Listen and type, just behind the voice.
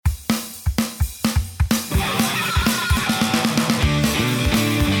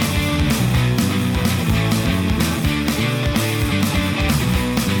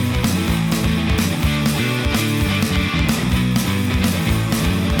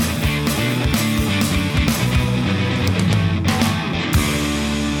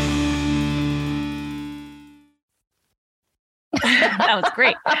sounds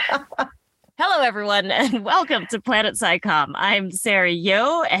great. Hello, everyone, and welcome to Planet SciComm. I'm Sarah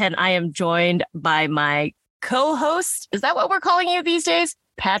Yo, and I am joined by my co-host. Is that what we're calling you these days?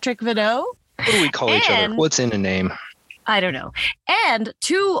 Patrick Vidot? What do we call each other? What's in a name? I don't know. And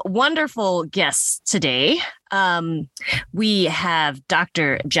two wonderful guests today. We have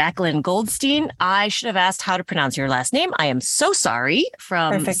Dr. Jacqueline Goldstein. I should have asked how to pronounce your last name. I am so sorry.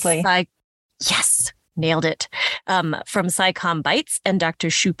 Perfectly. Yes. Nailed it. From SciComm Bytes, and Dr.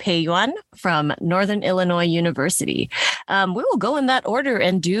 Shu-Pei Yuan from Northern Illinois University. We will go in that order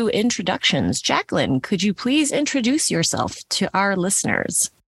and do introductions. Jacqueline, could you please introduce yourself to our listeners?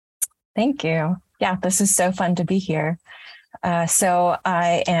 Thank you. Yeah, this is so fun to be here. So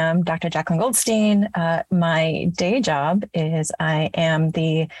I am Dr. Jacqueline Goldstein. My day job is I am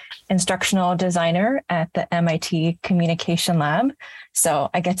the instructional designer at the MIT Communication Lab. So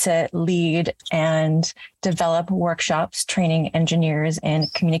I get to lead and develop workshops, training engineers in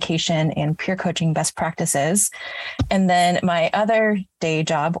communication and peer coaching best practices. And then my other day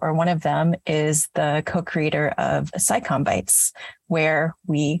job, or one of them, is the co-creator of SciComm Bytes, where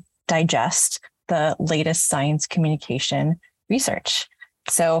we digest the latest science communication research.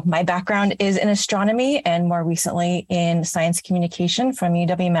 So my background is in astronomy and more recently in science communication from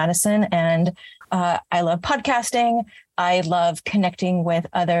UW-Madison. And I love podcasting. I love connecting with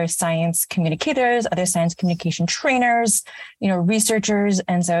other science communicators, other science communication trainers, researchers.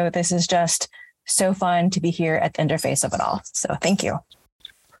 And so this is just so fun to be here at the interface of it all. So thank you.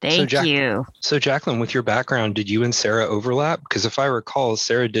 Thank you. So Jacqueline, with your background, did you and Sarah overlap? Because if I recall,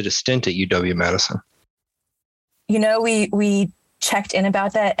 Sarah did a stint at UW-Madison. We checked in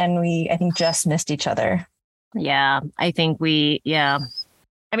about that and I think just missed each other. Yeah, I think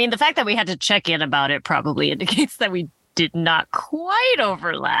I mean, the fact that we had to check in about it probably indicates that we did not quite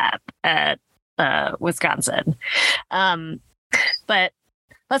overlap at Wisconsin. But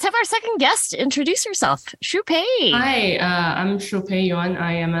let's have our second guest introduce herself. Shu-Pei. Hi, I'm Shu-Pei Yuan.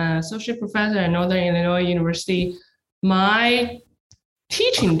 I am an associate professor at Northern Illinois University. My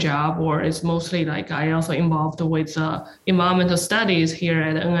teaching job is mostly I also involved with environmental studies here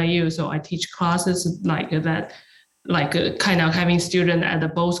at NIU. So I teach classes like that, kind of having students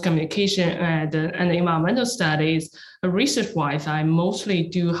at both communication and environmental studies. Research-wise, I mostly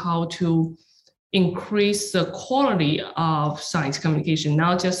do how to increase the quality of science communication,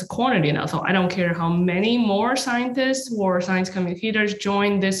 not just the quantity now. So I don't care how many more scientists or science communicators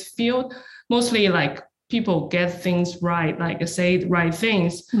join this field, mostly people get things right, say the right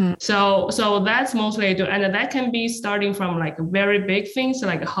things. So that's mostly I do. And that can be starting from very big things,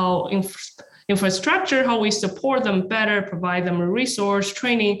 like how infrastructure, how we support them better, provide them a resource,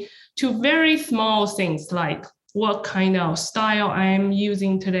 training, to very small things like what kind of style I'm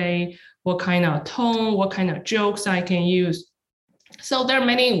using today, what kind of tone, what kind of jokes I can use. So there are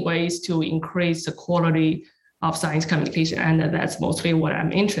many ways to increase the quality of science communication, and that's mostly what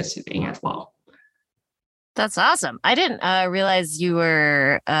I'm interested in as well. That's awesome. I didn't realize you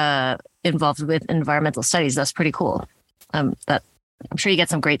were involved with environmental studies. That's pretty cool. I'm sure you get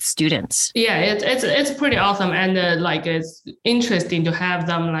some great students. Yeah, it's pretty awesome, and it's interesting to have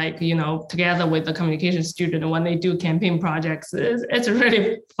them together with the communication student when they do campaign projects. It's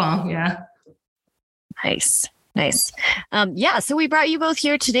really fun. Yeah. Nice. So we brought you both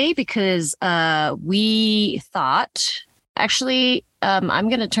here today because we thought, actually, I'm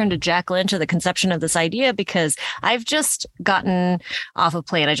going to turn to Jacqueline to the conception of this idea, because I've just gotten off a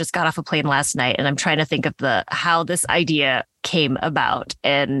plane. I just got off a plane last night, and I'm trying to think of how this idea came about.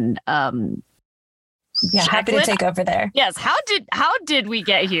 And happy to take over there. Yes. How did we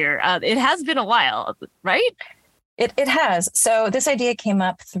get here? It has been a while, right? It has. So this idea came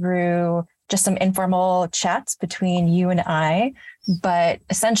up through just some informal chats between you and I, but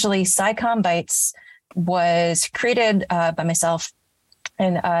essentially SciComm Bytes was created by myself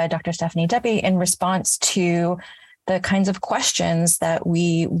and Dr. Stephanie Debbie in response to the kinds of questions that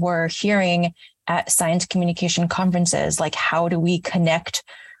we were hearing at science communication conferences, like how do we connect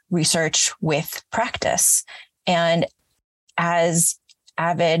research with practice? And as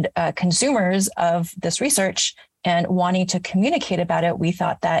avid consumers of this research and wanting to communicate about it, we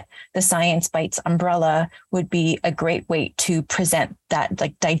thought that the Science Bytes umbrella would be a great way to present that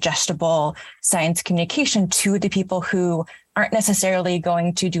digestible science communication to the people who aren't necessarily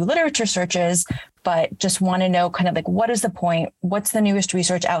going to do literature searches, but just want to know what is the point? What's the newest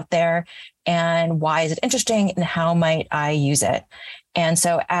research out there? And why is it interesting? And how might I use it? And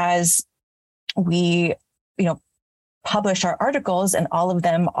so as we, publish our articles, and all of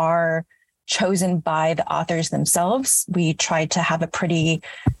them are chosen by the authors themselves, we tried to have a pretty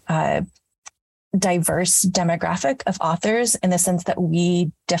diverse demographic of authors in the sense that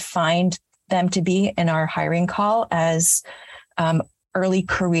we defined them to be in our hiring call as early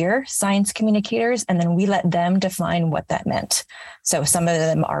career science communicators, and then we let them define what that meant. So some of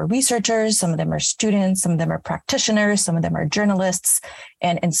them are researchers, some of them are students, some of them are practitioners, some of them are journalists,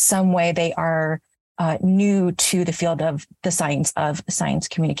 and in some way they are new to the field of the science of science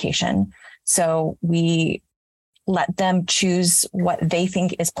communication. So we let them choose what they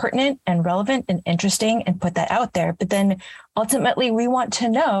think is pertinent and relevant and interesting and put that out there. But then ultimately we want to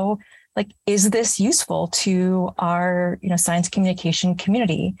know, like, is this useful to our, science communication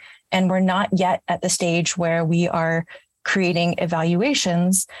community? And we're not yet at the stage where we are creating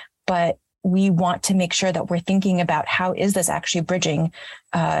evaluations, but we want to make sure that we're thinking about how is this actually bridging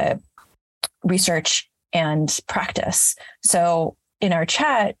research and practice. So in our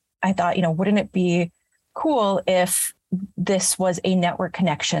chat, I thought, wouldn't it be cool if this was a network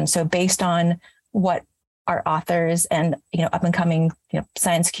connection? So based on what our authors and up and coming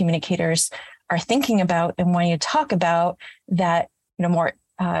science communicators are thinking about and wanting to talk about, that more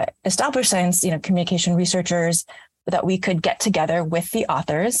established science communication researchers, that we could get together with the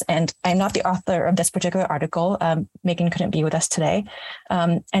authors. And I'm not the author of this particular article. Megan couldn't be with us today,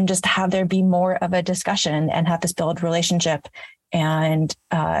 and just have there be more of a discussion and have this build relationship and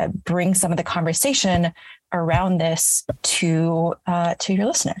bring some of the conversation around this to your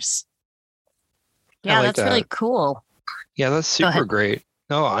listeners. Yeah, like that's really cool. Yeah, that's super great.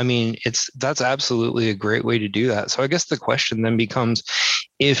 No, I mean, that's absolutely a great way to do that. So I guess the question then becomes,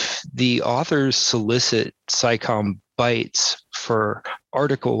 if the authors solicit SciComm Bytes for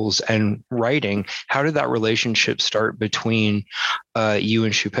articles and writing, how did that relationship start between you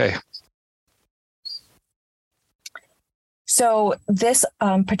and Shupei? So this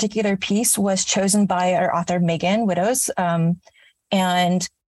particular piece was chosen by our author, Megan Widows, and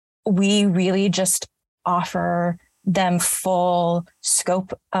we really just offer them full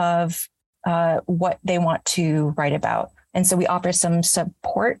scope of what they want to write about. And so we offer some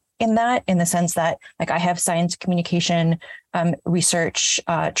support in that, in the sense that, like, I have science communication research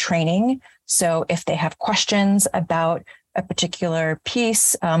training. So if they have questions about a particular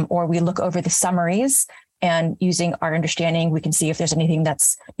piece, or we look over the summaries, and using our understanding, we can see if there's anything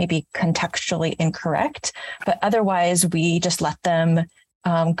that's maybe contextually incorrect. But otherwise, we just let them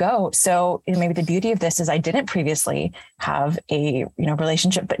go. So maybe the beauty of this is I didn't previously have a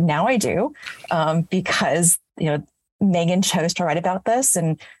relationship, but now I do, because Megan chose to write about this,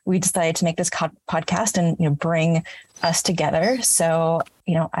 and we decided to make this podcast and bring us together. So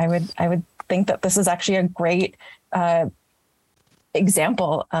I would think that this is actually a great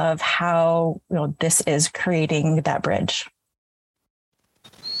example of how this is creating that bridge.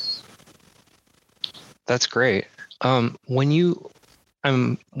 That's great. When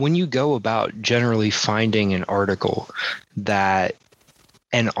you go about generally finding an article that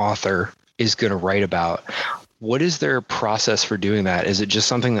an author is going to write about, what is their process for doing that? Is it just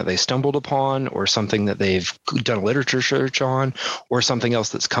something that they stumbled upon, or something that they've done a literature search on, or something else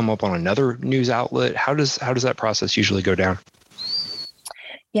that's come up on another news outlet? How does that process usually go down?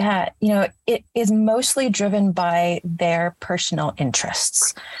 Yeah, it is mostly driven by their personal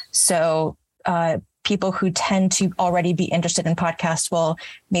interests. So people who tend to already be interested in podcasts will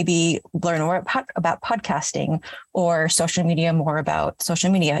maybe learn more about podcasting, or social media, more about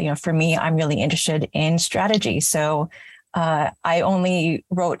social media. For me, I'm really interested in strategy. So I only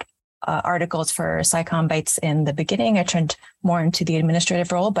wrote articles for SciComm Bytes in the beginning. I turned more into the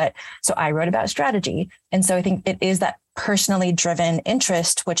administrative role, but so I wrote about strategy. And so I think it is that personally driven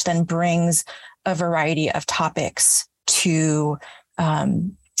interest, which then brings a variety of topics to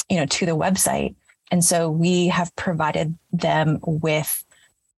the website. And so we have provided them with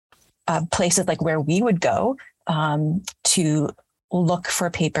places like where we would go to look for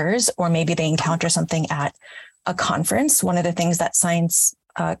papers, or maybe they encounter something at a conference. One of the things that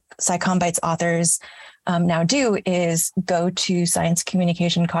SciComm Bytes authors now do is go to science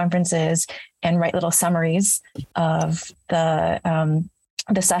communication conferences and write little summaries of the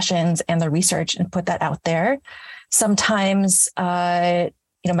sessions and the research and put that out there. Sometimes,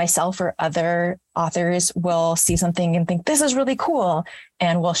 myself or other authors will see something and think this is really cool,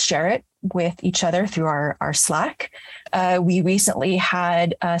 and we'll share it with each other through our Slack. We recently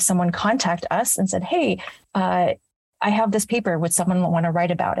had someone contact us and said, "Hey, I have this paper. Would someone want to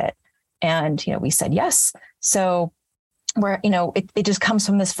write about it?" And we said yes. So where it just comes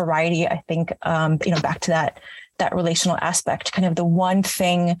from this variety. I think back to that relational aspect. Kind of the one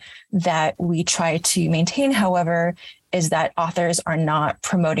thing that we try to maintain, however, is that authors are not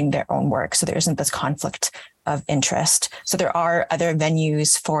promoting their own work. So there isn't this conflict of interest. So there are other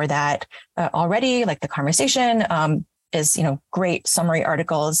venues for that already, like The Conversation is, great summary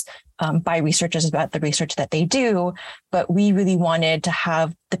articles by researchers about the research that they do. But we really wanted to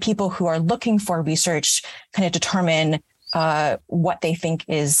have the people who are looking for research kind of determine what they think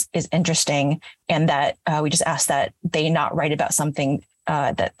is interesting, and that we just ask that they not write about something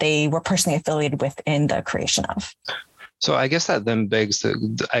that they were personally affiliated with in the creation of. So I guess that then begs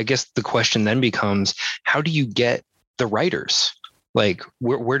the question then becomes, how do you get the writers? Like,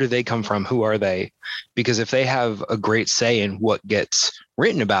 where do they come from? Who are they? Because if they have a great say in what gets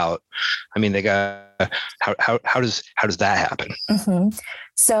written about, I mean, they got how does that happen? Mm-hmm.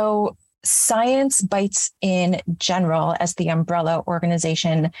 So Science Bites in general, as the umbrella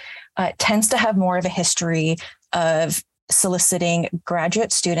organization, tends to have more of a history of soliciting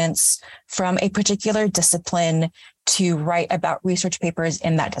graduate students from a particular discipline to write about research papers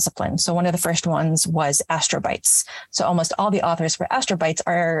in that discipline. So one of the first ones was Astrobites. So almost all the authors for Astrobites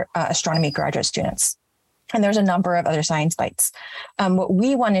are astronomy graduate students. And there's a number of other Science Bites. What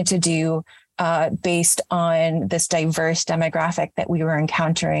we wanted to do based on this diverse demographic that we were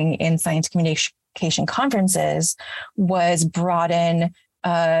encountering in science communication conferences was broaden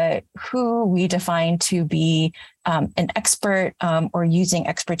who we define to be an expert or using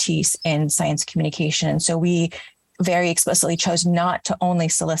expertise in science communication. So we very explicitly chose not to only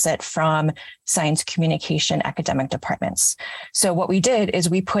solicit from science communication academic departments. So what we did is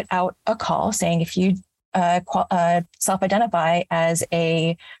we put out a call saying, if you self-identify as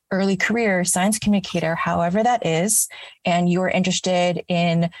a early career science communicator, however that is, and you're interested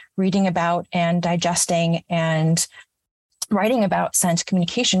in reading about and digesting and writing about science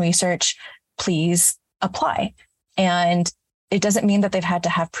communication research, please apply. And it doesn't mean that they've had to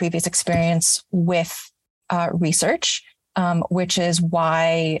have previous experience with research, which is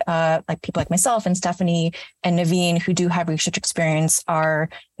why like people like myself and Stephanie and Naveen, who do have research experience, are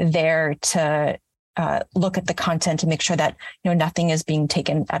there to look at the content to make sure that nothing is being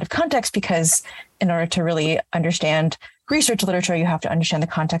taken out of context, because in order to really understand research literature, you have to understand the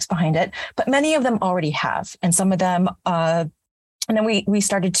context behind it. But many of them already have, and some of them, and then we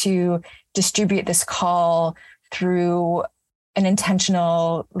started to distribute this call through an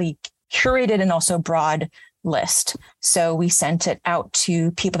intentionally curated and also broad list. So we sent it out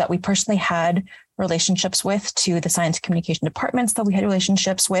to people that we personally had relationships with, to the science communication departments that we had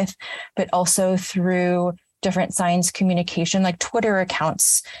relationships with, but also through different science communication, like Twitter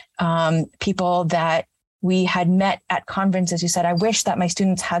accounts, people that we had met at conferences who said, I wish that my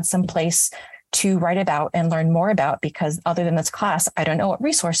students had some place to write about and learn more about, because other than this class, I don't know what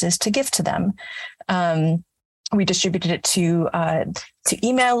resources to give to them. We distributed it to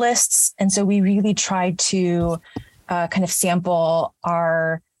email lists. And so we really tried to kind of sample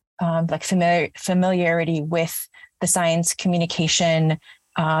our like familiarity with the science communication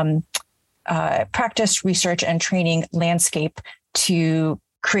practice, research, and training landscape to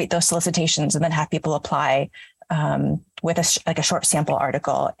create those solicitations, and then have people apply with a short sample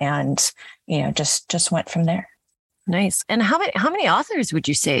article, and just went from there. Nice. And how many authors would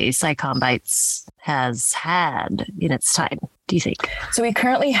you say SciComm Bites has had in its time, do you think? So we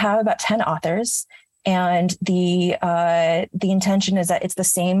currently have about 10 authors. And the intention is that it's the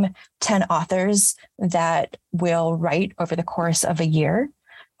same 10 authors that will write over the course of a year.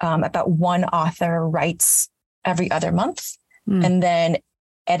 About one author writes every other month and then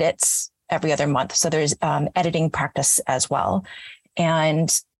edits every other month. So there's editing practice as well.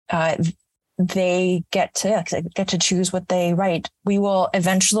 And they get to choose what they write. We will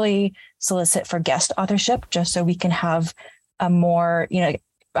eventually solicit for guest authorship, just so we can have a more,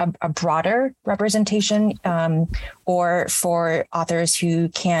 a broader representation, or for authors who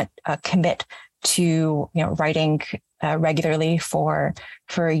can't commit to writing regularly for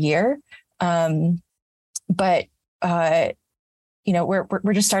a year. But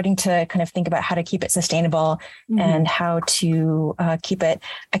we're just starting to kind of think about how to keep it sustainable and how to keep it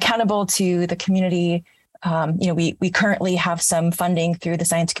accountable to the community. We currently have some funding through the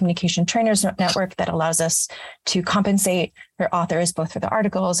Science Communication Trainers Network that allows us to compensate our authors both for the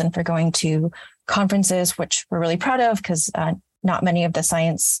articles and for going to conferences, which we're really proud of, because not many of the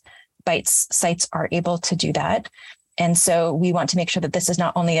Science Bites sites are able to do that. And so we want to make sure that this is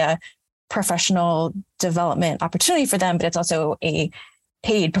not only a professional development opportunity for them, but it's also a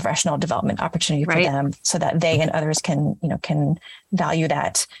paid professional development opportunity for them, so that they and others can value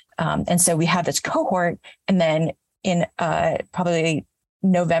that. And so we have this cohort, and then in probably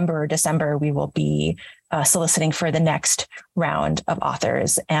November or December, we will be soliciting for the next round of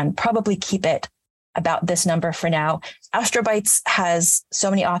authors, and probably keep it about this number for now. Astrobytes has so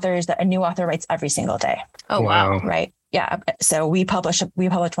many authors that a new author writes every single day. Oh, wow. Right. Yeah. So we publish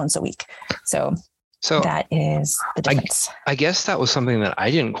once a week. So that is the difference. I guess that was something that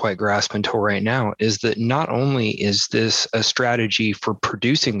I didn't quite grasp until right now, is that not only is this a strategy for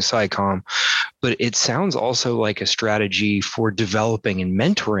producing SciComm, but it sounds also like a strategy for developing and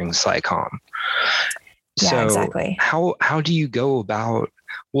mentoring SciComm. Yeah, so exactly. How do you go about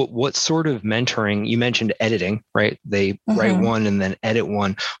what sort of mentoring? You mentioned editing, right? They write one and then edit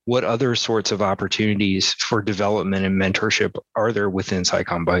one. What other sorts of opportunities for development and mentorship are there within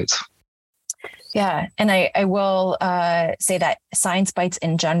SciComm Bytes? Yeah. And I will say that Science Bytes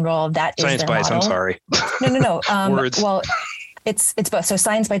in general, that is Science their Bytes, model. I'm sorry. No. Words. Well, it's both. So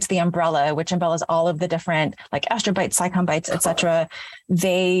Science Bytes, the umbrella, which umbrellas all of the different like Astrobytes, SciComm Bytes, etc.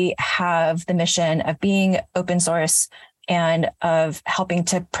 They have the mission of being open source and of helping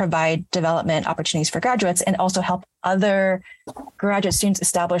to provide development opportunities for graduates and also help other graduate students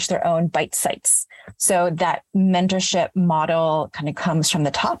establish their own Byte sites. So that mentorship model kind of comes from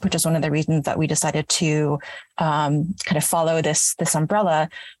the top, which is one of the reasons that we decided to kind of follow this umbrella.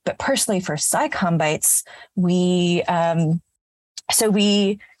 But personally for SciComm Bytes, we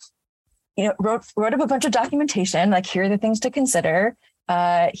wrote up a bunch of documentation, like here are the things to consider.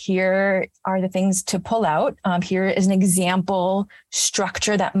 Here are the things to pull out. Here is an example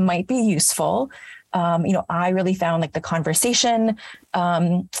structure that might be useful. I really found like the conversation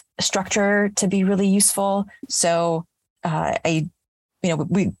structure to be really useful. So we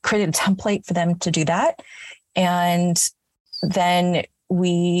created a template for them to do that. And then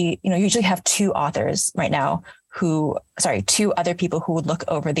we, usually have two authors right now two other people who would look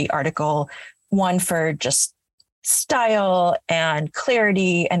over the article, one for just style and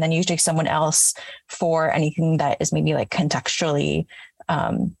clarity, and then usually someone else for anything that is maybe like contextually,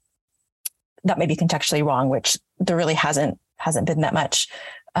 that may be contextually wrong, which there really hasn't been that much.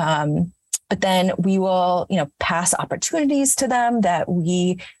 But then we will, pass opportunities to them that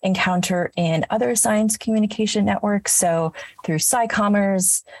we encounter in other science communication networks. So through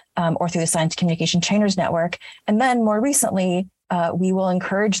SciCommers or through the Science Communication Trainers Network. And then more recently, we will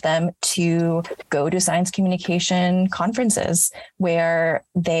encourage them to go to science communication conferences where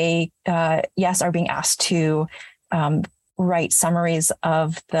they, are being asked to write summaries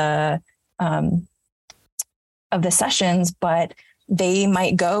of the sessions, but they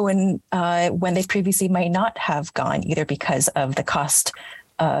might go and when they previously might not have gone, either because of the cost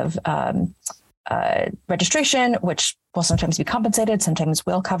of registration, which will sometimes be compensated, sometimes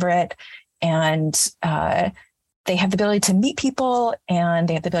we'll cover it. And they have the ability to meet people and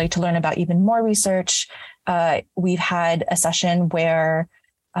they have the ability to learn about even more research. We've had a session where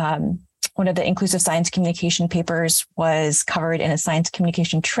one of the inclusive science communication papers was covered in a Science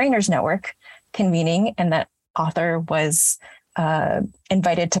Communication Trainers Network convening, and that author was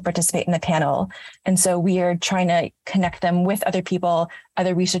invited to participate in the panel. And so we are trying to connect them with other people,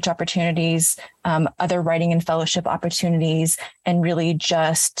 other research opportunities, other writing and fellowship opportunities, and really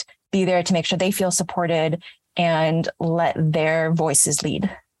just be there to make sure they feel supported and let their voices lead.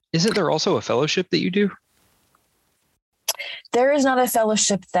 Isn't there also a fellowship that you do? There is not a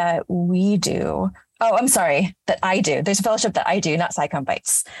fellowship that we do. Oh, I'm sorry, that I do. There's a fellowship that I do, not SciComm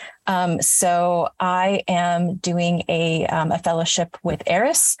Bytes. So I am doing a fellowship with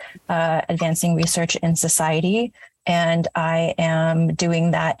ARIS, Advancing Research in Society. And I am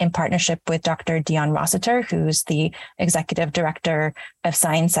doing that in partnership with Dr. Dion Rossiter, who's the Executive Director of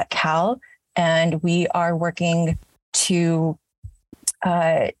Science at Cal. And we are working to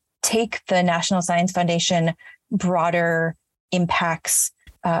take the National Science Foundation broader impacts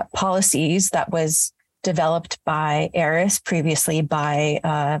policies that was developed by ARIS, previously by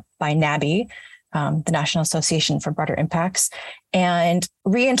NABI, the National Association for Broader Impacts, and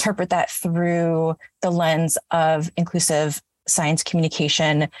reinterpret that through the lens of inclusive science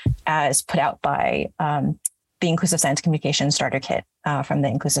communication as put out by the Inclusive Science Communication Starter Kit from the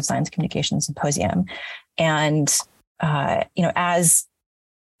Inclusive Science Communication Symposium. And, as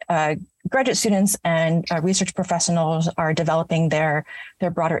graduate students and research professionals are developing their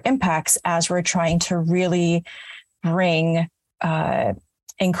broader impacts, as we're trying to really bring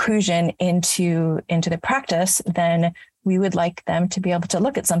inclusion into the practice, then we would like them to be able to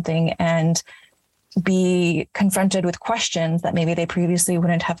look at something and be confronted with questions that maybe they previously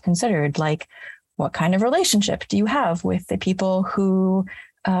wouldn't have considered, like what kind of relationship do you have with the people who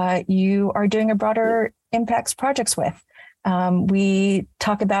you are doing a broader impacts projects with? We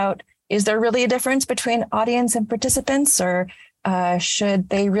talk about, is there really a difference between audience and participants, or should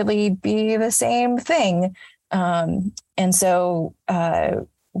they really be the same thing? And so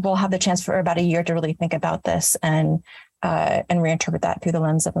we'll have the chance for about a year to really think about this and reinterpret that through the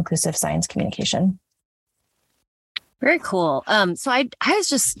lens of inclusive science communication. Very cool. So I was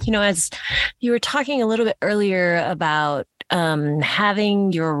just, as you were talking a little bit earlier about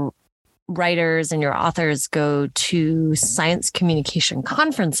having your writers and your authors go to science communication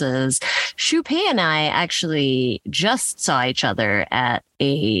conferences, Shu-Pei and I actually just saw each other at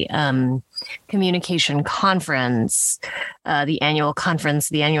a communication conference, the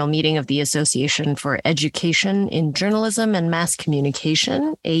annual meeting of the Association for Education in Journalism and Mass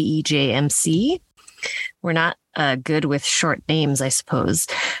Communication, AEJMC. We're not good with short names, I suppose,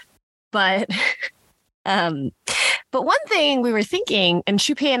 but one thing we were thinking, and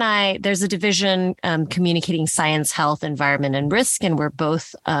Shu-Pei and I, there's a division communicating science, health, environment, and risk, and we're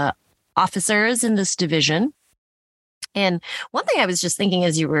both officers in this division. And one thing I was just thinking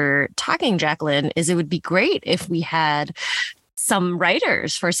as you were talking, Jacqueline, is it would be great if we had some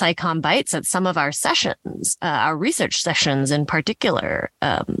writers for SciComm Bytes at some of our sessions, our research sessions in particular,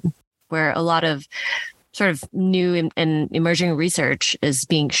 where a lot of sort of new and emerging research is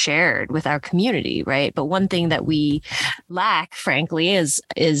being shared with our community, right? But one thing that we lack, frankly, is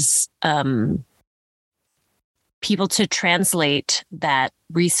people to translate that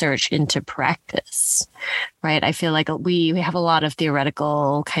research into practice, right? I feel like we have a lot of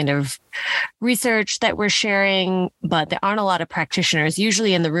theoretical kind of research that we're sharing, but there aren't a lot of practitioners.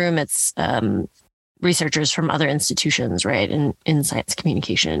 Usually in the room, it's researchers from other institutions, right? In science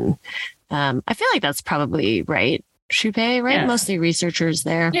communication. I feel like that's probably right, Shu-Pei, right? Yeah. Mostly researchers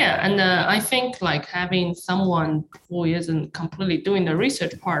there. Yeah, and I think like having someone who isn't completely doing the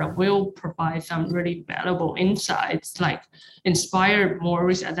research part will provide some really valuable insights, like inspire more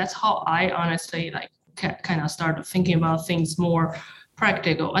research. That's how I honestly like kind of started thinking about things more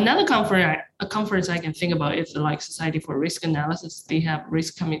practical. Another conference I can think about is like Society for Risk Analysis. They have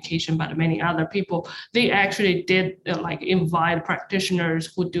risk communication, but many other people, they actually did like invite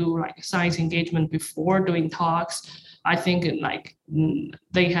practitioners who do like science engagement before doing talks. I think like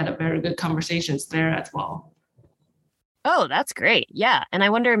they had a very good conversations there as well. Oh, that's great. Yeah. And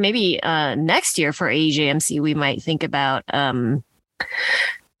I wonder maybe next year for AEJMC, we might think about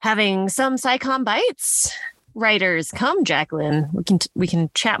having some SciComm Bytes writers come, Jacqueline. We can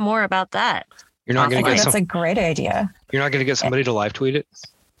chat more about that. You're not going to get that's a great idea. You're not going to get somebody to live tweet it.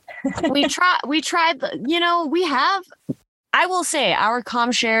 We tried. We have. I will say our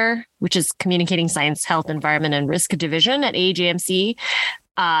CommShare, which is Communicating Science, Health, Environment, and Risk Division at AEJMC,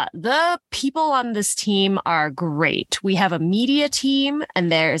 the people on this team are great. We have a media team,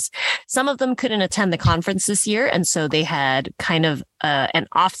 and there's some of them couldn't attend the conference this year, and so they had kind of an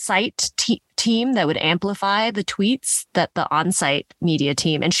off-site team that would amplify the tweets that the on-site media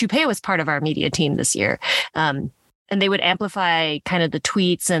team, and Shu-Pei was part of our media team this year. And they would amplify kind of the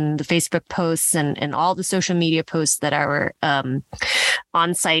tweets and the Facebook posts and all the social media posts that our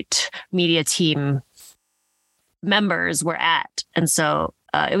on-site media team members were at. And so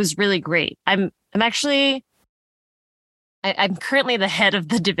it was really great. I'm currently the head of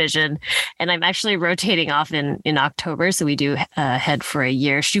the division, and I'm actually rotating off in October. So we do head for a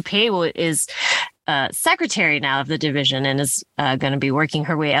year. Shu-Pei is secretary now of the division and is going to be working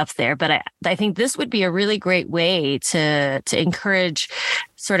her way up there. But I think this would be a really great way to encourage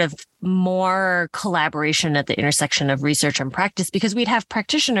sort of more collaboration at the intersection of research and practice, because we'd have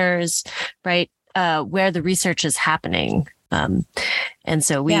practitioners, right, where the research is happening. And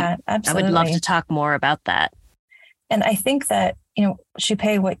so I would love to talk more about that. And I think that,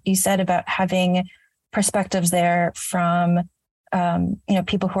 Shu-Pei, what you said about having perspectives there from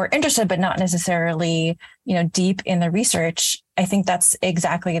people who are interested, but not necessarily, deep in the research, I think that's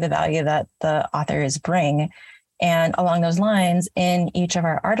exactly the value that the authors bring. And along those lines, in each of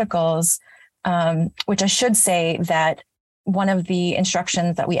our articles, which I should say that one of the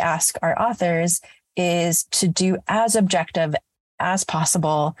instructions that we ask our authors is to do as objective as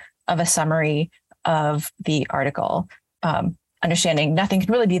possible of a summary of the article. Understanding nothing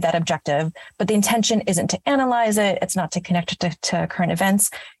can really be that objective, but the intention isn't to analyze it. It's not to connect it to current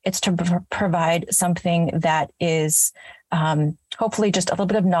events. It's to provide something that is hopefully just a little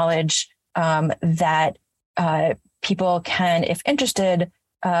bit of knowledge that people can, if interested,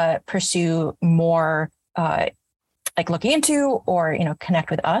 pursue more, like looking into or, connect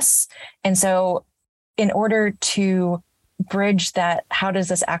with us. And so in order to bridge that, how does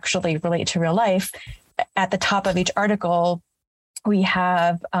this actually relate to real life? At the top of each article, we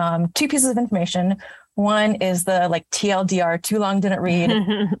have two pieces of information. One is the TLDR, too long, didn't read,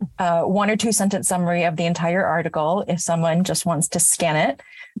 1 or 2 sentence summary of the entire article if someone just wants to scan it.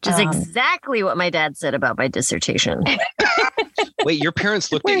 Which is exactly what my dad said about my dissertation. Wait, your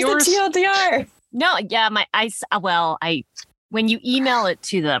parents looked at Where's yours? the TLDR? No, yeah, when you email it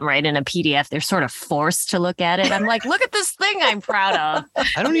to them, right, in a PDF, they're sort of forced to look at it. I'm like, look at this thing I'm proud of.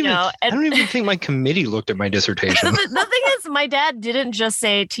 I don't even think my committee looked at my dissertation. The thing is, my dad didn't just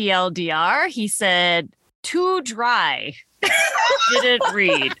say TLDR. He said too dry. Didn't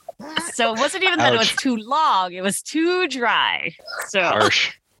read. So it wasn't even that it was too long. It was too dry. So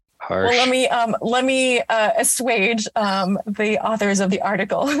Harsh. Well, let me assuage the authors of the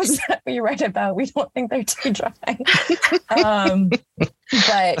articles that we write about. We don't think they're too dry,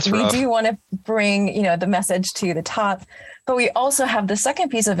 but we do want to bring the message to the top. But we also have the second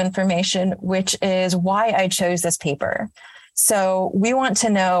piece of information, which is why I chose this paper. So we want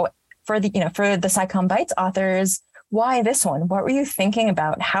to know for the SciComm Bytes authors, why this one? What were you thinking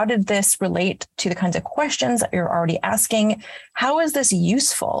about? How did this relate to the kinds of questions that you're already asking? How is this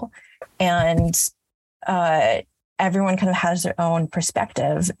useful? And everyone kind of has their own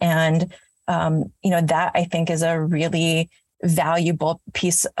perspective. And, that I think is a really valuable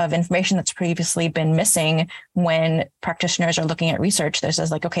piece of information that's previously been missing when practitioners are looking at research. There's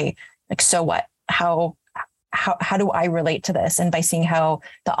just so what? How do I relate to this? And by seeing how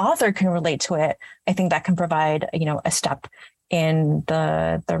the author can relate to it, I think that can provide, a step in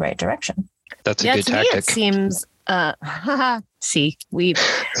the right direction. That's a good tactic. Me it seems, see,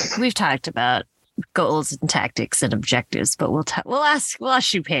 we've talked about goals and tactics and objectives, but we'll ask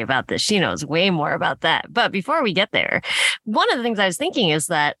Shu-Pei about this. She knows way more about that. But before we get there, one of the things I was thinking is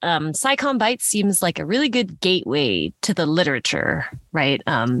that SciComm Bytes seems like a really good gateway to the literature, right?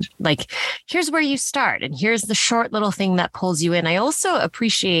 Like here's where you start, and here's the short little thing that pulls you in. I also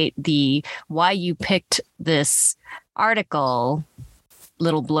appreciate the why you picked this article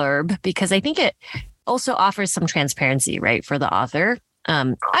little blurb, because I think it also offers some transparency, right, for the author.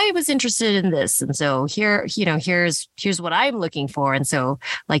 I was interested in this, and so here's what I'm looking for. And so,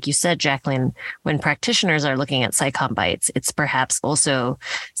 like you said, Jacqueline, when practitioners are looking at SciComm Bytes, it's perhaps also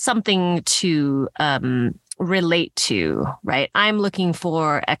something to relate to, right? I'm looking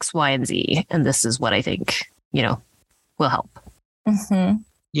for X, Y, and Z, and this is what I think, will help.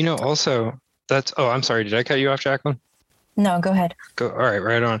 Mm-hmm. Also that's. Oh, I'm sorry. Did I cut you off, Jacqueline? No, go ahead. All right,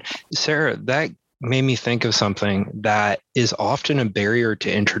 right on. Sarah, that made me think of something that is often a barrier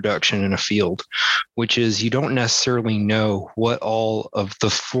to introduction in a field, which is you don't necessarily know what all of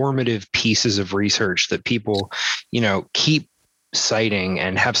the formative pieces of research that people, keep citing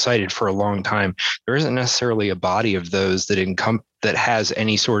and have cited for a long time. There isn't necessarily a body of those that has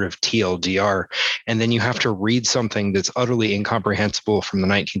any sort of TLDR. And then you have to read something that's utterly incomprehensible from the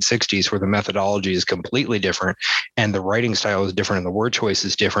 1960s, where the methodology is completely different and the writing style is different and the word choice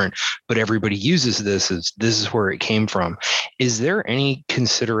is different, but everybody uses this as this is where it came from. Is there any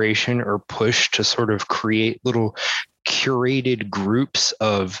consideration or push to sort of create little curated groups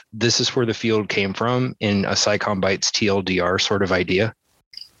of this is where the field came from in a SciComm Bytes TLDR sort of idea?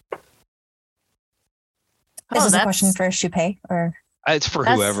 Is this a question for Shu-Pei or? It's for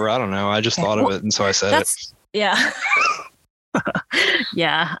whoever. I don't know. I just thought of it, and so I said it. Yeah.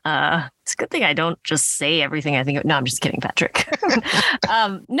 Yeah. It's a good thing I don't just say everything I think of. No, I'm just kidding, Patrick.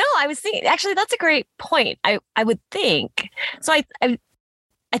 No, I was thinking, actually, that's a great point. I would think. So I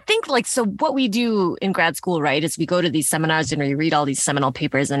think so what we do in grad school, right, is we go to these seminars and we read all these seminal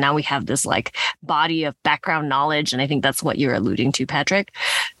papers, and now we have this body of background knowledge. And I think that's what you're alluding to, Patrick.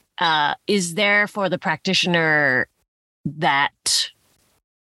 Is there for the practitioner that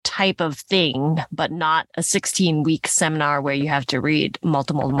type of thing, but not a 16-week seminar where you have to read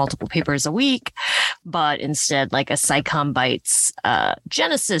multiple papers a week, but instead like a SciComm Bytes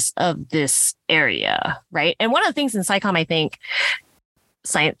genesis of this area, right? And one of the things in SciComm, I think,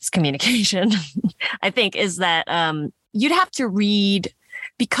 science communication, I think, is that you'd have to read,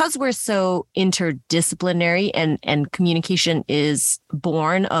 because we're so interdisciplinary and communication is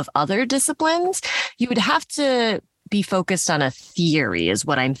born of other disciplines, you would have to be focused on a theory is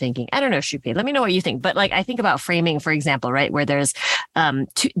what I'm thinking. I don't know, Shu-Pei, let me know what you think. But I think about framing, for example, right, where there's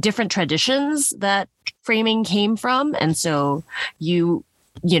two different traditions that framing came from. And so you'd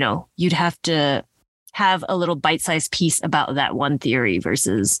have to have a little bite-sized piece about that one theory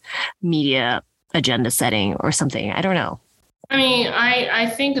versus media agenda setting or something. I don't know. I mean, I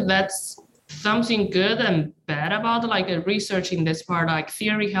think that's something good and bad about researching this part.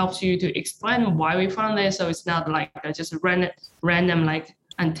 Theory helps you to explain why we found this, so it's not just random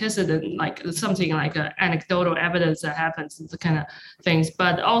antecedent, something like anecdotal evidence that happens, the kind of things.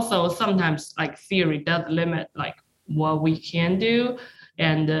 But also sometimes theory does limit what we can do,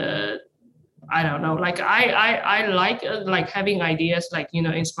 and I don't know. Like I like having ideas, like,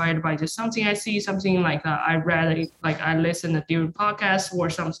 inspired by just something I see, something like I read, like I listened to podcast or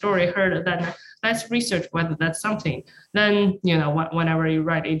some story heard. Then let's research whether that's something. Then whenever you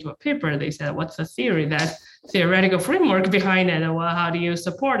write into a paper, they said, what's the theory, that theoretical framework behind it? Well, how do you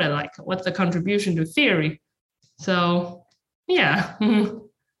support it? Like, what's the contribution to theory? So yeah.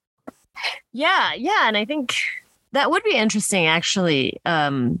 Yeah, and I think that would be interesting, actually.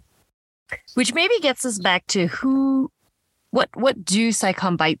 Which maybe gets us back to what do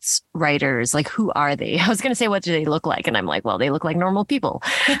SciComm Bytes writers, like, who are they? I was going to say, what do they look like? And I'm like, well, they look like normal people.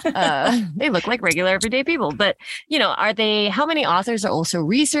 They look like regular everyday people. But, how many authors are also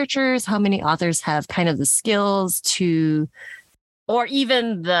researchers? How many authors have kind of the skills to, or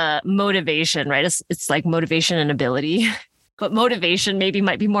even the motivation, right? It's like motivation and ability. But motivation maybe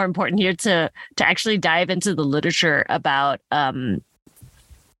might be more important here to actually dive into the literature about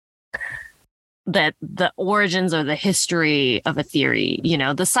that the origins or the history of a theory. The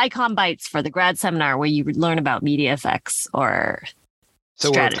SciComm Bytes for the grad seminar where you would learn about media effects or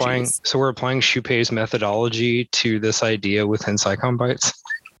strategies. We're applying Shupe's methodology to this idea within SciComm Bytes.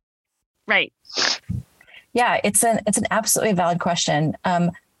 Right. Yeah, it's an absolutely valid question.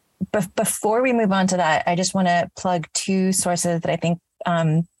 Before we move on to that, I just want to plug two sources that I think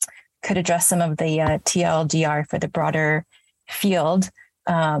could address some of the TLDR for the broader field.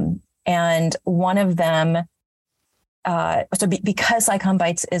 And one of them, because SciComm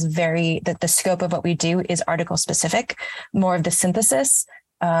Bytes is the scope of what we do is article specific, more of the synthesis.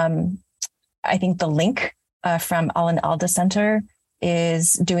 I think the link from Alan Alda Center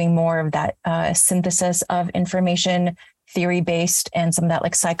is doing more of that synthesis of information, theory-based, and some of that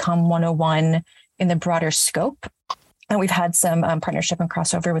like SciComm 101 in the broader scope. And we've had some partnership and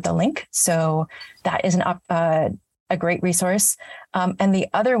crossover with the link. So that is a great resource. And the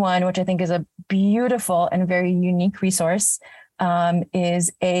other one, which I think is a beautiful and very unique resource,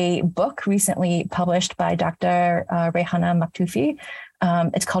 is a book recently published by Dr. Rehana Maktoufi.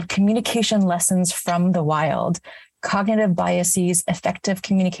 It's called Communication Lessons from the Wild: Cognitive Biases, Effective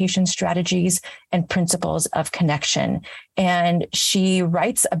Communication Strategies, and Principles of Connection. And she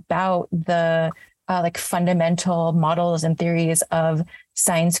writes about the fundamental models and theories of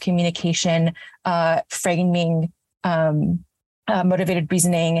science communication, framing motivated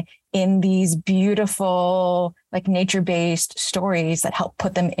reasoning in these beautiful, like, nature-based stories that help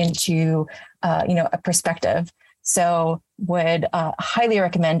put them into, a perspective. So would highly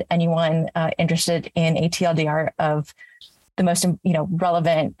recommend anyone interested in a TLDR of the most,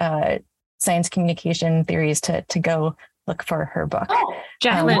 relevant science communication theories to go look for her book. Oh,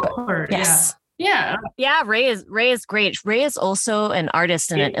 Jacqueline. Yes. Yeah. Ray is great. Ray is also an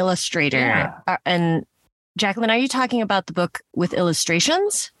artist and an illustrator. Yeah. And Jacqueline, are you talking about the book with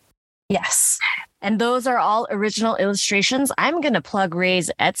illustrations? Yes. And those are all original illustrations. I'm going to plug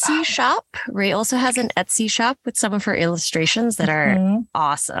Ray's Etsy shop. Ray also has an Etsy shop with some of her illustrations that are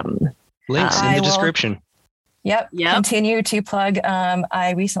awesome. Links in the description. Yep. Continue to plug.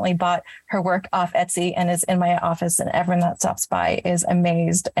 I recently bought her work off Etsy and is in my office, and everyone that stops by is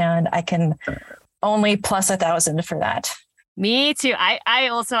amazed. And I can only plus 1,000 for that. Me too. I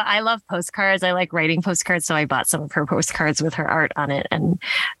love postcards. I like writing postcards. So I bought some of her postcards with her art on it. And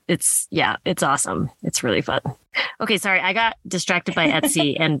it's awesome. It's really fun. Okay. Sorry. I got distracted by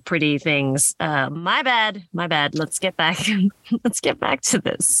Etsy and pretty things. My bad. Let's get back to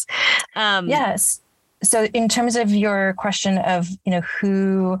this. Yes. So in terms of your question of,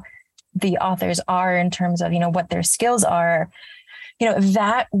 who the authors are in terms of, what their skills are,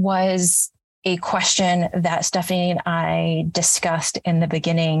 that was a question that Stephanie and I discussed in the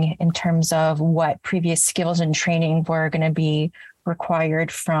beginning in terms of what previous skills and training were going to be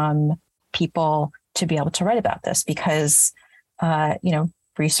required from people to be able to write about this, because,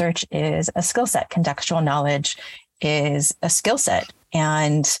 research is a skill set. Contextual knowledge is a skill set.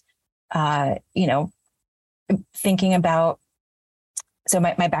 And, thinking about, so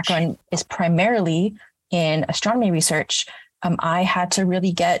my background is primarily in astronomy research. I had to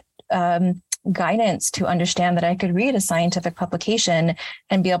really get guidance to understand that I could read a scientific publication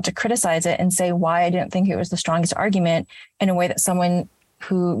and be able to criticize it and say why I didn't think it was the strongest argument in a way that someone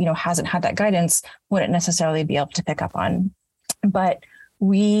who, hasn't had that guidance wouldn't necessarily be able to pick up on. But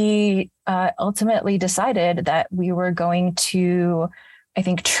we ultimately decided that we were going to, I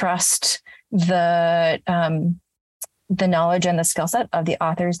think, trust the knowledge and the skill set of the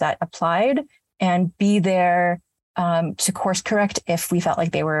authors that applied and be there to course correct if we felt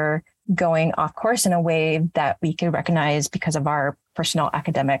like they were going off course in a way that we could recognize because of our personal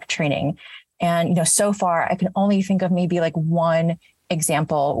academic training. And, so far I can only think of maybe like one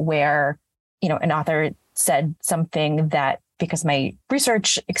example where an author said something that, because of my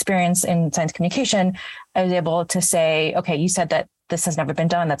research experience in science communication, I was able to say, okay, you said that this has never been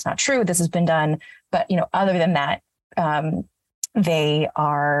done. That's not true. This has been done. But, other than that, they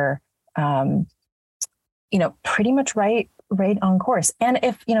are, pretty much right on course. And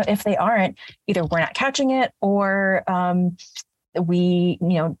if they aren't, either we're not catching it, or we,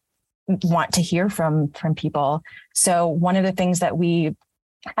 want to hear from people. So one of the things that we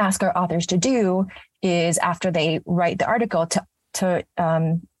ask our authors to do is, after they write the article, to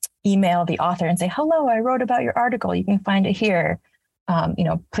email the author and say, hello, I wrote about your article. You can find it here.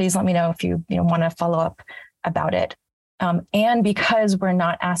 Please let me know if you want to follow up about it. And because we're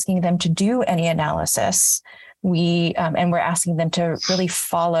not asking them to do any analysis, we're asking them to really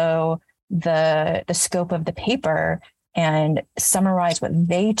follow the scope of the paper and summarize what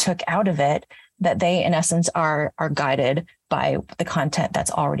they took out of it, that they, in essence, are guided by the content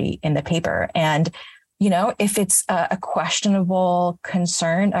that's already in the paper. And, if it's a questionable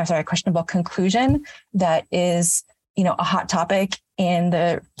conclusion that is, a hot topic in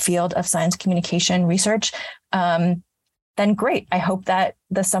the field of science communication research, then great. I hope that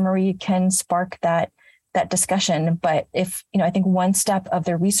the summary can spark that discussion. But if, I think one step of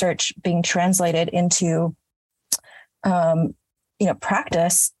the research being translated into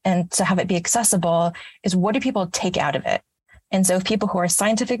practice, and to have it be accessible, is, what do people take out of it? And so if people who are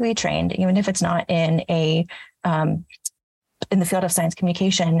scientifically trained, even if it's not in in the field of science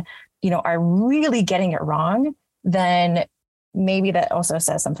communication, are really getting it wrong, then maybe that also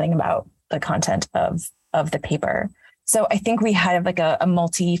says something about the content of the paper. So I think we have like a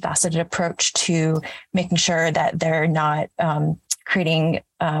multifaceted approach to making sure that they're not creating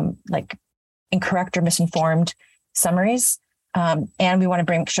like incorrect or misinformed summaries. And we want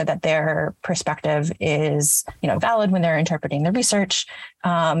to make sure that their perspective is, valid when they're interpreting the research.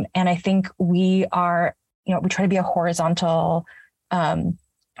 And I think we are, we try to be a horizontal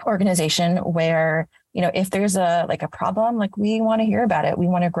organization where, if there's a problem, like, we want to hear about it. We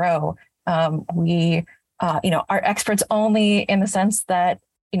want to grow. We are experts only in the sense that,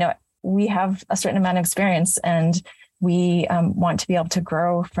 we have a certain amount of experience, and we want to be able to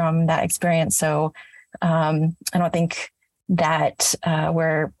grow from that experience. So I don't think that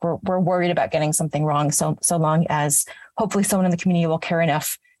we're worried about getting something wrong, so long as hopefully someone in the community will care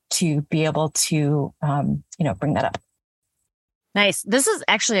enough to be able to bring that up. Nice. This is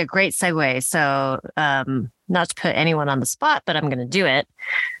actually a great segue. So not to put anyone on the spot, but I'm going to do it,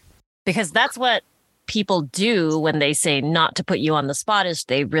 because that's what people do when they say not to put you on the spot, is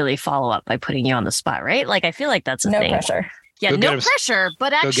they really follow up by putting you on the spot, right? Like, I feel like that's a no thing. Pressure. Yeah, no pressure,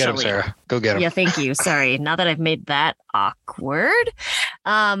 but actually. Go get him, Sarah. Go get him. Yeah, thank you. Sorry. Now that I've made that awkward.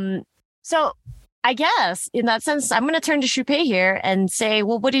 So I guess in that sense, I'm going to turn to Shu-Pei here and say,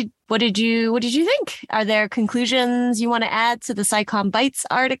 well, what did you think? Are there conclusions you want to add to the SciComm Bytes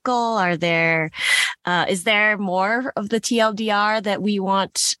article? Is there more of the TLDR that we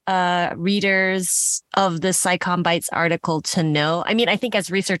want readers of the SciComm Bytes article to know? I mean, I think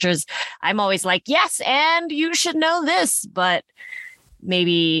as researchers, I'm always like, yes, and you should know this, but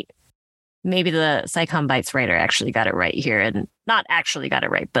maybe the SciComm Bytes writer actually got it right here, and not actually got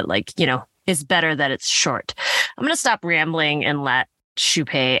it right, but it's better that it's short. I'm going to stop rambling and let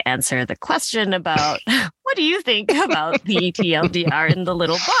Shu-Pei answer the question about what do you think about the TLDR in the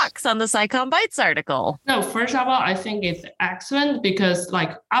little box on the SciComm Bytes article? No, first of all, I think it's excellent because,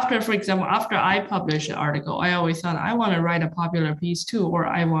 for example, after I publish an article, I always thought I want to write a popular piece too, or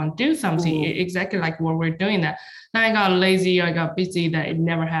I want to do something exactly like what we're doing that. Then I got lazy, I got busy, that it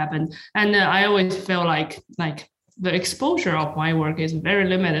never happened. And I always feel like the exposure of my work is very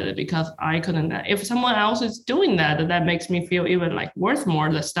limited because I couldn't. If someone else is doing that, that makes me feel even worth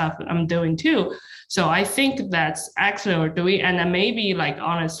more the stuff that I'm doing too. So I think that's actually what we're doing. And then maybe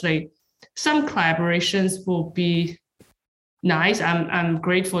honestly, some collaborations will be nice. I'm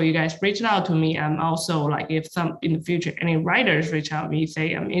grateful you guys reached out to me. I'm also if some in the future any writers reach out to me,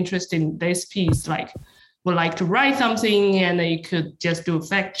 say I'm interested in this piece, would like to write something, and you could just do a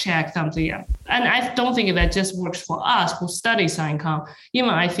fact check something. And I don't think that just works for us who study SciComm. Even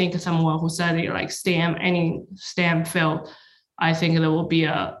I think someone who study STEM, any STEM field, I think there will be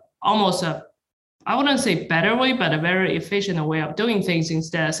almost a, I wouldn't say better way, but a very efficient way of doing things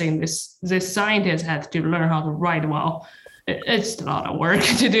instead of saying this scientist has to learn how to write well. It's a lot of work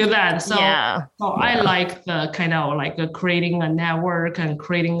to do that. So, yeah. So I like the kind of creating a network and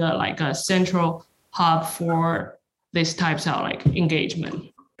creating a central hub for these types of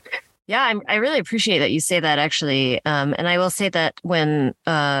engagement. Yeah, I really appreciate that you say that, actually. And I will say that when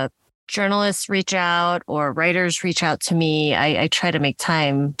journalists reach out or writers reach out to me, I try to make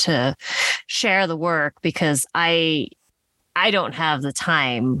time to share the work because I don't have the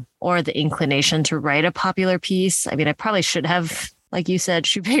time or the inclination to write a popular piece. I mean, I probably should have, like you said,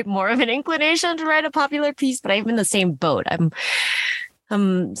 Shu-Pei, more of an inclination to write a popular piece, but I'm in the same boat. I'm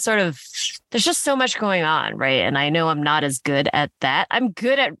sort of, there's just so much going on, right? And I know I'm not as good at that. I'm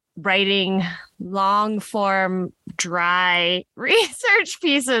good at writing long form, dry research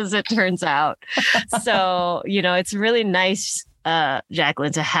pieces, it turns out. So, it's really nice,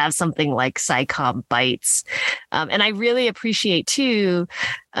 Jacqueline, to have something like SciComm Bytes. And I really appreciate too,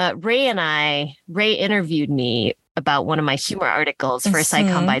 Ray interviewed me about one of my humor articles for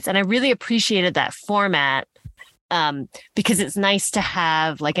SciComm Bytes. And I really appreciated that format. Because it's nice to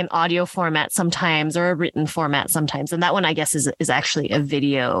have like an audio format sometimes or a written format sometimes. And that one, I guess, is actually a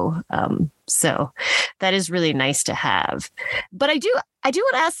video. So that is really nice to have. But I do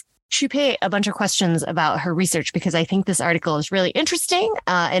want to ask Shu-Pei a bunch of questions about her research because I think this article is really interesting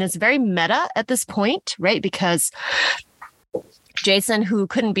and it's very meta at this point, right? Because Jason, who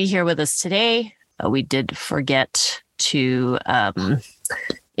couldn't be here with us today, we did forget to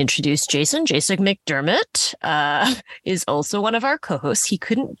introduce Jason. Jason McDermott is also one of our co-hosts. He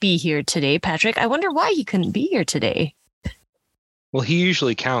couldn't be here today. Patrick, I wonder why he couldn't be here today. Well, he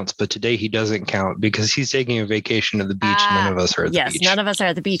usually counts, but today he doesn't count because he's taking a vacation at the beach. None of us are at the beach. Yes, none of us are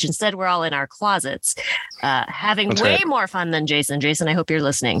at the beach. Instead, we're all in our closets, having That's way right. more fun than Jason. Jason, I hope you're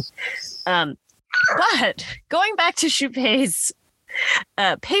listening. But going back to Shu-Pei's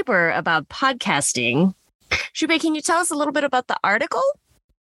paper about podcasting, Shu-Pei, can you tell us a little bit about the article?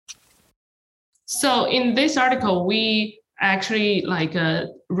 So in this article, we actually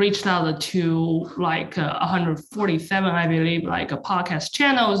reached out to 147, I believe, podcast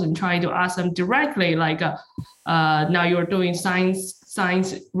channels and trying to ask them directly, now you're doing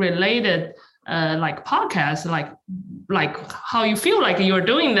science related podcasts, like how you feel like you're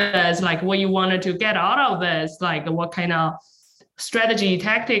doing this, like what you wanted to get out of this, like what kind of strategy,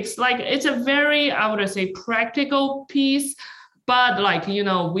 tactics, it's a very, I would say, practical piece, but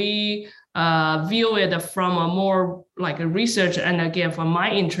we view it from a more a research and again from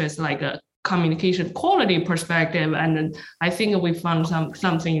my interest a communication quality perspective, and I think we found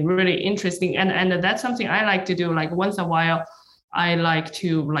something really interesting, and that's something I like to do. Once in a while I like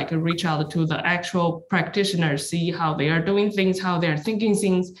to reach out to the actual practitioners, see how they are doing things, how they're thinking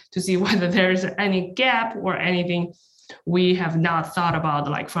things, to see whether there's any gap or anything we have not thought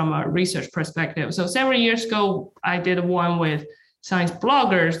about from a research perspective. So several years ago I did one with science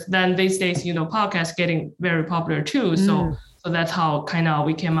bloggers. Then these days, podcasts getting very popular too. So that's how kind of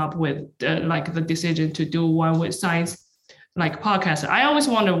we came up with the decision to do one with science podcast. I always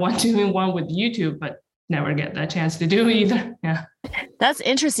wanted doing one with YouTube, but never get that chance to do either. Yeah, that's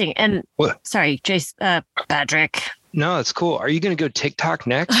interesting. And sorry, Jason, Patrick. No, it's cool. Are you going to go TikTok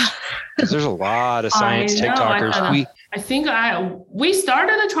next? Because there's a lot of science TikTokers. I think we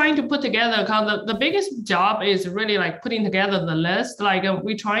started trying to put together the biggest job is really putting together the list.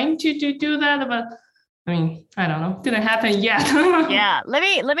 We're trying to do that, but I mean, I don't know, didn't happen yet. Yeah, let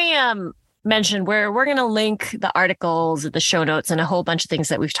me mention we're going to link the articles, the show notes, and a whole bunch of things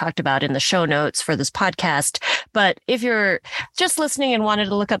that we've talked about in the show notes for this podcast. But if you're just listening and wanted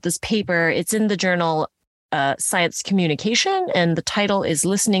to look up this paper, it's in the journal Science Communication, and the title is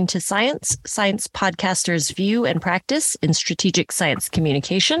Listening to Science Podcasters' View and Practice in Strategic Science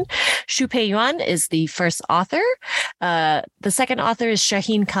Communication. Shu-Pei Yuan is the first author. The second author is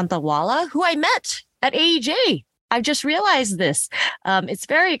Shaheen Kantawala, who I met at AEJ. I've just realized this. It's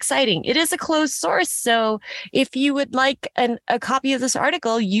very exciting. It is a closed source, so if you would like a copy of this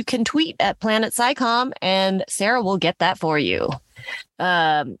article, you can tweet at Planet SciComm, and Sarah will get that for you.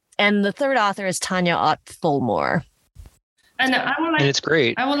 And the third author is Tanya Ott-Fulmore. And it's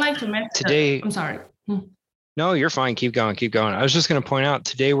great. I would like to mention today. I'm sorry. No, you're fine. Keep going. I was just going to point out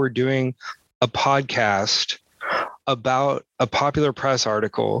today we're doing a podcast about a popular press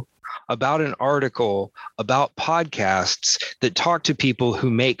article, about an article about podcasts that talk to people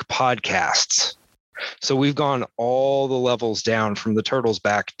who make podcasts. So we've gone all the levels down from the turtle's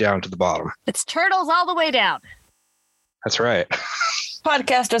back down to the bottom. It's turtles all the way down. That's right.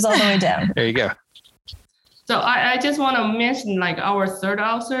 Podcasters all the way down. There you go. So I just want to mention like our third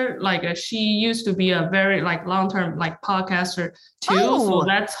author, like she used to be a very like long-term like podcaster too. So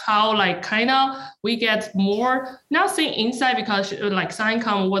that's how like kind of we get more, not saying insight because like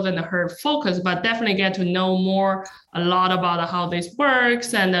SciComm wasn't her focus, but definitely get to know more a lot about how this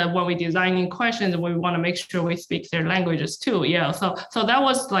works. And when we designing questions, we want to make sure we speak their languages too. Yeah. So that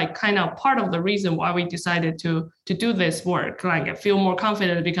was like kind of part of the reason why we decided to do this work, like I feel more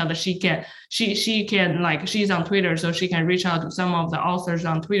confident because she can like, she's on Twitter, so she can reach out to some of the authors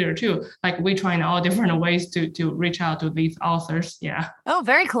on Twitter too. Like we trying all different ways to reach out to these authors. Yeah. Oh,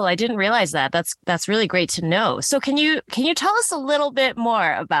 very cool. I didn't realize that. That's really great to know. So can you tell us a little bit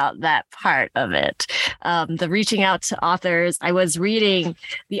more about that part of it? The reaching out to authors. I was reading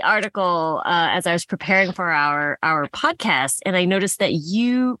the article as I was preparing for our podcast, and I noticed that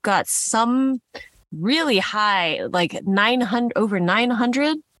you got some really high, like over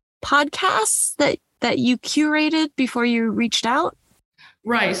 900 podcasts that you curated before you reached out.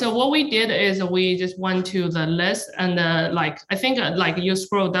 Right. So what we did is we just went to the list and like I think like you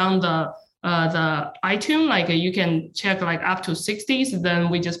scroll down the iTunes, like you can check like up to 60s. Then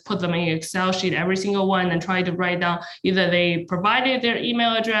we just put them in an Excel sheet, every single one, and try to write down either they provided their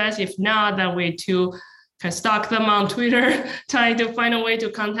email address. If not, then we too can stalk them on Twitter, trying to find a way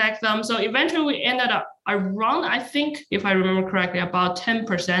to contact them. So eventually we ended up around, I think, if I remember correctly, about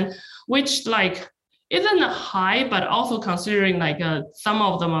 10%, which like isn't high, but also considering like some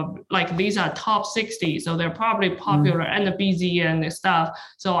of them are like, these are top 60, so they're probably popular and busy and stuff.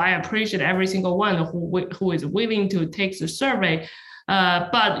 So I appreciate every single one who is willing to take the survey.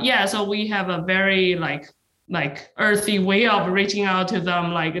 But yeah, so we have a very like earthy way of reaching out to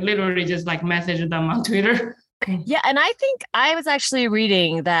them, like literally just like message them on Twitter. Yeah, and I think I was actually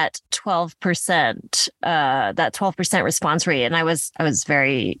reading that 12% response rate, and I was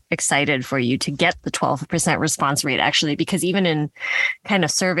very excited for you to get the 12% response rate actually, because even in kind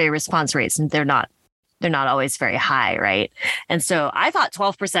of survey response rates, they're not always very high, right? And so I thought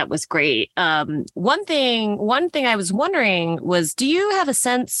 12% was great. One thing I was wondering was, do you have a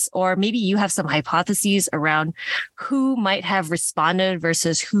sense, or maybe you have some hypotheses around who might have responded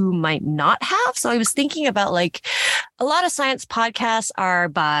versus who might not have? So I was thinking about like a lot of science podcasts are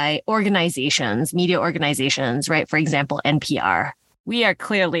by organizations, media organizations, right? For example, NPR. We are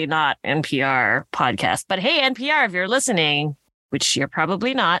clearly not NPR podcast, but hey, NPR, if you're listening, which you're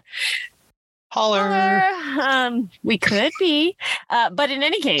probably not, Holler. We could be. But in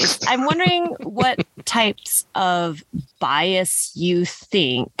any case, I'm wondering what types of bias you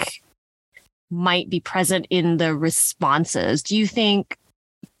think might be present in the responses. Do you think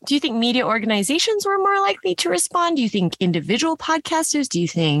media organizations were more likely to respond? Do you think individual podcasters? Do you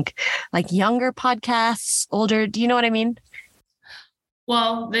think like younger podcasts, older? Do you know what I mean?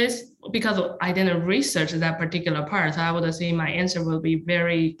 Well, because I didn't research that particular part, I would say my answer will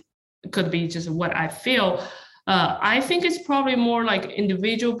be could be just what I feel. I think it's probably more like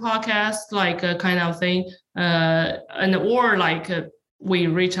individual podcasts, like a kind of thing, or like we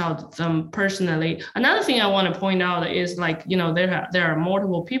reach out to them personally. Another thing I want to point out is like, there are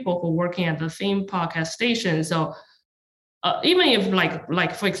multiple people who are working at the same podcast station. So even if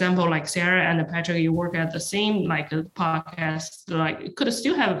like for example, like Sarah and Patrick, you work at the same like podcast, like could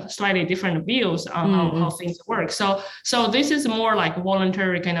still have slightly different views on how things work. So this is more like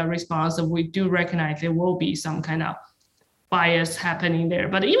voluntary kind of response. We do recognize there will be some kind of bias happening there,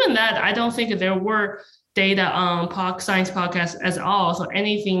 but even that, I don't think there were data on science podcasts at all. So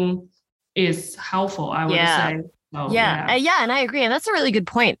anything is helpful, I would say. So, yeah, and I agree, and that's a really good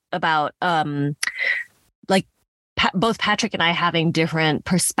point about like both Patrick and I having different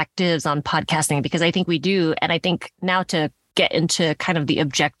perspectives on podcasting, because I think we do. And I think now to get into kind of the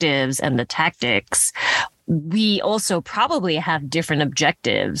objectives and the tactics, we also probably have different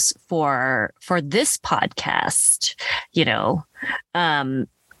objectives for this podcast,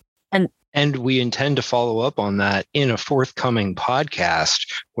 And we intend to follow up on that in a forthcoming podcast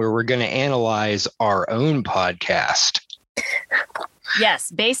where we're going to analyze our own podcast.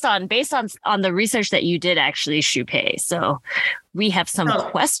 Yes, based on the research that you did actually, Shu-Pei. So we have some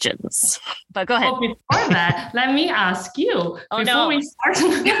questions, but go ahead. Well, before that, let me ask you, before we start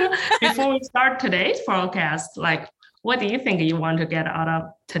today's podcast, like, what do you think you want to get out of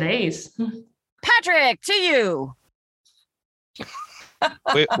today's? Patrick, to you.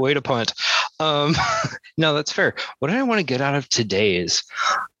 Way to punt. No, that's fair. What I want to get out of today is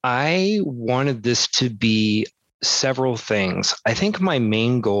I wanted this to be several things. I think my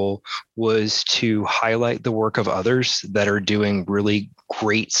main goal was to highlight the work of others that are doing really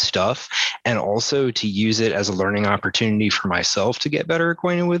great stuff, and also to use it as a learning opportunity for myself to get better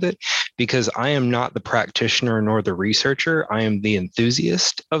acquainted with it, because I am not the practitioner nor the researcher. I am the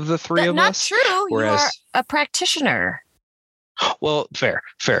enthusiast of the three of Not us. true. Whereas, you are a practitioner. well, fair.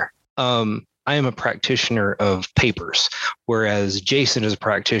 I am a practitioner of papers, whereas Jason is a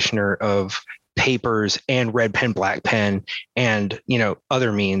practitioner of papers and red pen, black pen, and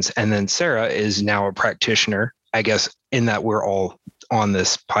other means. And then Sarah is now a practitioner, I guess, in that we're all on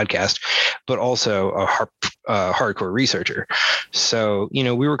this podcast, but also a hardcore researcher. So,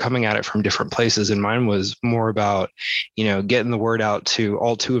 we were coming at it from different places, and mine was more about, getting the word out to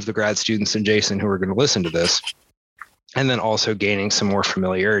all two of the grad students and Jason who are going to listen to this. And then also gaining some more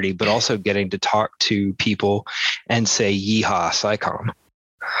familiarity, but also getting to talk to people and say, yeehaw, SciComm.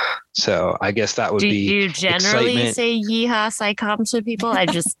 So I guess that would be. Do you generally say yeehaw, SciComm to people? I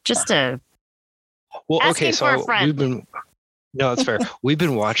just well, okay. So no, that's fair. We've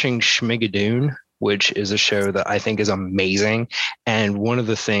been watching Schmigadoon, which is a show that I think is amazing. And one of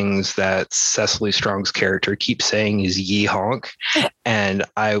the things that Cecily Strong's character keeps saying is "ye honk," and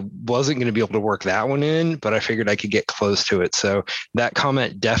I wasn't going to be able to work that one in, but I figured I could get close to it. So that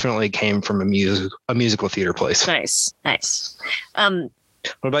comment definitely came from a musical theater place. Nice.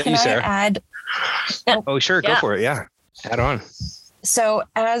 What about you, Sarah? Add? Oh, sure. Go for it. Yeah. Add on. So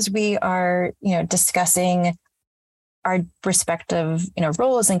as we are, discussing our respective,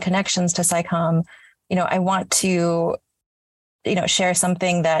 roles and connections to SciComm, I want to, share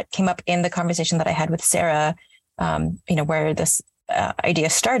something that came up in the conversation that I had with Sarah, where this idea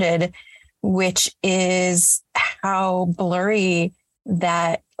started, which is how blurry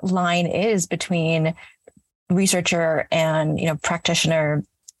that line is between researcher and, practitioner.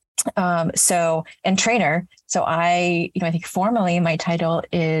 And trainer. So I think formally my title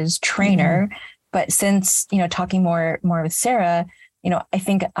is trainer, but since, talking more with Sarah, I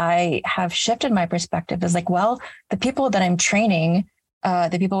think I have shifted my perspective as like, well, the people that I'm training,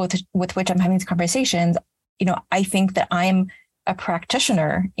 the people with which I'm having these conversations, I think that I'm a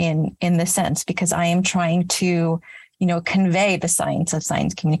practitioner in this sense, because I am trying to, convey the science of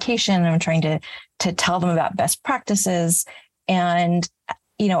science communication. I'm trying to tell them about best practices. And,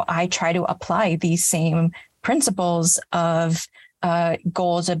 I try to apply these same principles of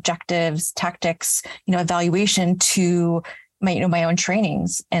goals, objectives, tactics, evaluation to my own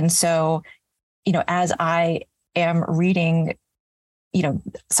trainings. And so, as I am reading,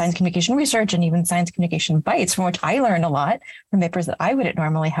 science communication research and even science communication bites, from which I learn a lot from papers that I wouldn't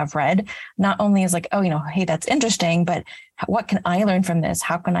normally have read, not only is like, oh, hey, that's interesting, but what can I learn from this?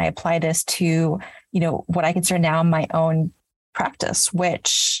 How can I apply this to, what I consider now my own practice,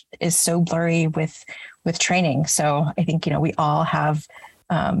 which is so blurry with training. So I think, we all have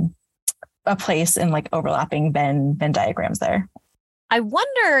a place in like overlapping Venn diagrams there. I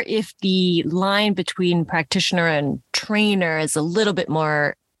wonder if the line between practitioner and trainer is a little bit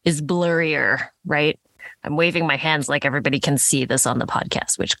is blurrier, right? I'm waving my hands like everybody can see this on the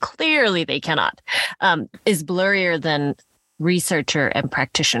podcast, which clearly they cannot, is blurrier than researcher and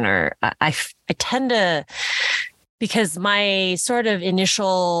practitioner. I tend to, because my sort of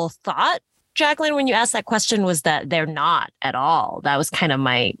initial thought, Jacqueline, when you asked that question, was that they're not at all. That was kind of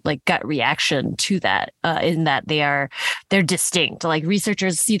my gut reaction to that, in that they're distinct. Like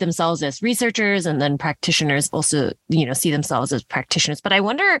researchers see themselves as researchers, and then practitioners also, see themselves as practitioners. But I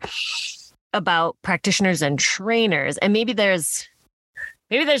wonder about practitioners and trainers, and maybe there's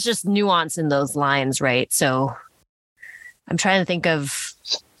just nuance in those lines, right? So I'm trying to think of.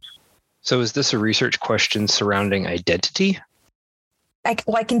 So is this a research question surrounding identity? I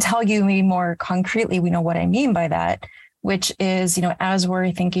can tell you maybe more concretely, we know what I mean by that, which is, as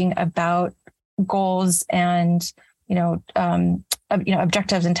we're thinking about goals and,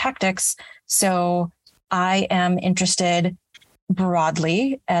 objectives and tactics. So I am interested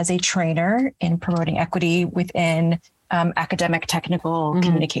broadly as a trainer in promoting equity within academic technical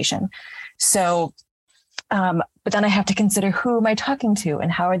communication. So, but then I have to consider, who am I talking to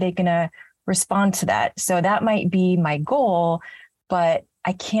and how are they going to respond to that? So that might be my goal, but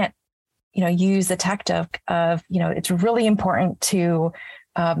I can't, use the tactic of, it's really important to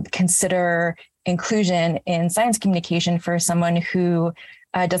consider inclusion in science communication for someone who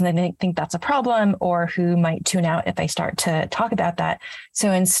doesn't think that's a problem, or who might tune out if I start to talk about that.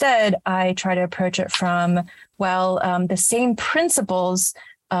 So instead, I try to approach it from, the same principles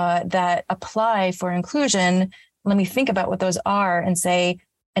that apply for inclusion, let me think about what those are and say,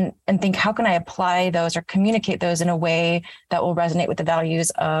 and think, how can I apply those or communicate those in a way that will resonate with the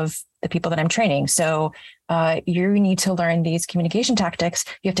values of the people that I'm training? So you need to learn these communication tactics.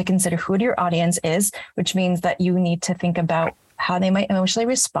 You have to consider who your audience is, which means that you need to think about how they might emotionally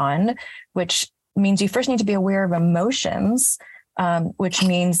respond, which means you first need to be aware of emotions, which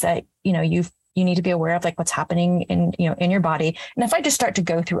means that, you need to be aware of like what's happening in your body. And if I just start to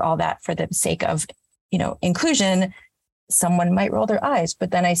go through all that for the sake of, inclusion, someone might roll their eyes,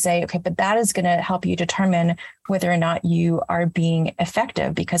 but then I say, okay, but that is going to help you determine whether or not you are being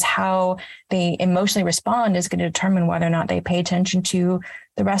effective, because how they emotionally respond is going to determine whether or not they pay attention to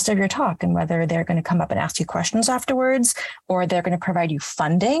the rest of your talk and whether they're going to come up and ask you questions afterwards, or they're going to provide you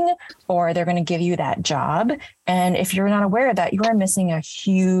funding, or they're going to give you that job. And if you're not aware of that, you are missing a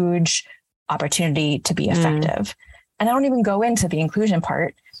huge opportunity to be effective. And I don't even go into the inclusion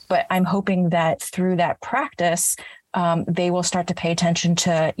part, but I'm hoping that through that practice, they will start to pay attention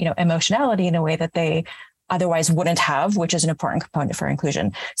to, emotionality in a way that they otherwise wouldn't have, which is an important component for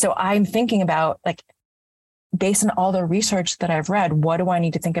inclusion. So I'm thinking about, like, based on all the research that I've read, what do I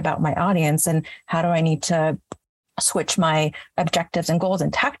need to think about my audience, and how do I need to switch my objectives and goals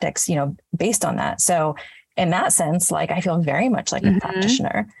and tactics, based on that. So in that sense, like, I feel very much like a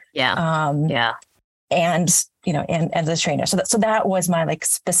practitioner. Yeah. And, and as a trainer. So that was my like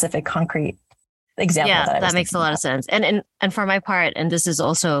specific concrete example. Yeah, that makes a lot of sense. And for my part, and this is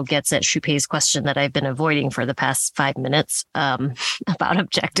also gets at Shupei's question that I've been avoiding for the past 5 minutes about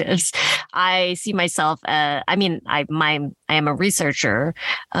objectives. I see myself, I am a researcher.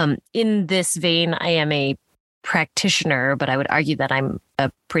 In this vein, I am a practitioner, but I would argue that I'm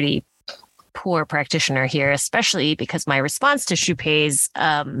a pretty poor practitioner here, especially because my response to Shupei's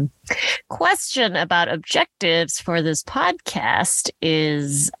question about objectives for this podcast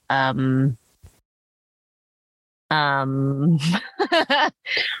is we're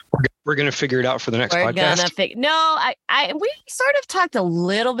gonna figure it out for the next podcast. We sort of talked a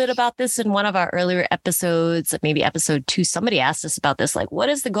little bit about this in one of our earlier episodes, maybe episode 2. Somebody asked us about this, like, what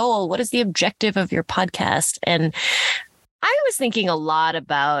is the goal? What is the objective of your podcast? And I was thinking a lot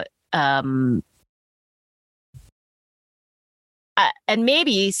about and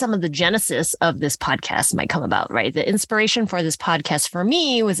maybe some of the genesis of this podcast might come about, right? The inspiration for this podcast for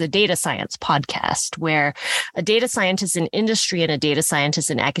me was a data science podcast where a data scientist in industry and a data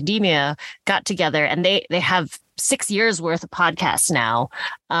scientist in academia got together, and they have 6 years worth of podcasts now.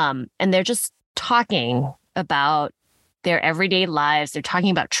 And they're just talking about their everyday lives. They're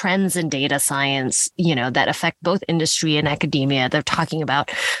talking about trends in data science, that affect both industry and academia. They're talking about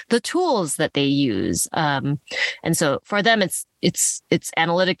the tools that they use. And so for them, it's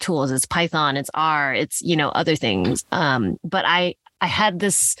analytic tools, it's Python, it's R, it's, other things. But I had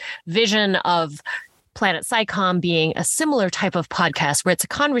this vision of Planet SciComm being a similar type of podcast where it's a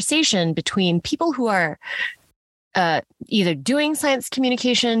conversation between people who are either doing science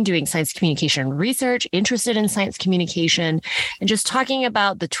communication research, interested in science communication, and just talking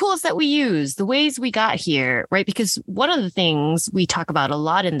about the tools that we use, the ways we got here, right? Because one of the things we talk about a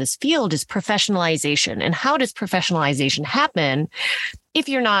lot in this field is professionalization. And how does professionalization happen if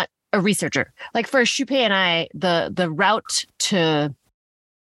you're not a researcher? Like for Shupei and I, the route to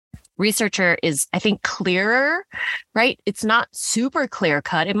researcher is, I think, clearer, right? It's not super clear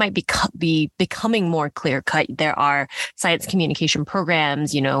cut. It might be becoming more clear cut. There are science communication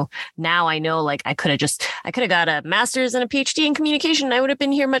programs, now I know, like, I could have got a master's and a PhD in communication. I would have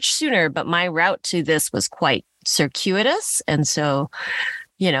been here much sooner, but my route to this was quite circuitous. And so,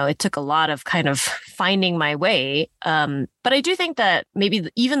 it took a lot of kind of finding my way. But I do think that maybe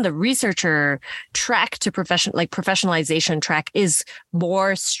even the researcher track to professionalization track is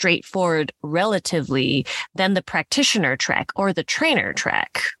more straightforward relatively than the practitioner track or the trainer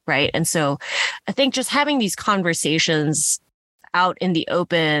track, right? And so I think just having these conversations out in the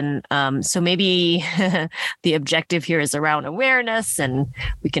open. So maybe the objective here is around awareness, and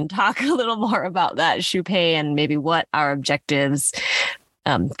we can talk a little more about that, Shupei, and maybe what our objectives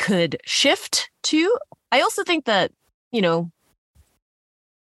could shift to. I also think that,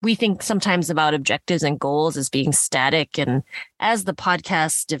 we think sometimes about objectives and goals as being static. And as the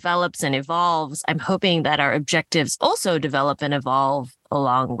podcast develops and evolves, I'm hoping that our objectives also develop and evolve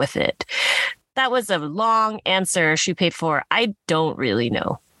along with it. That was a long answer, Shupei, for I don't really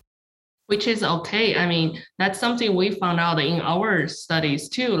know. Which is okay. I mean, that's something we found out in our studies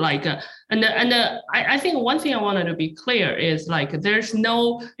too. Like, I think one thing I wanted to be clear is, like, there's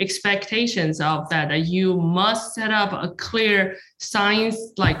no expectations of that you must set up a clear science,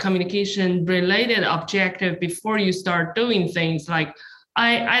 like communication related objective before you start doing things. Like,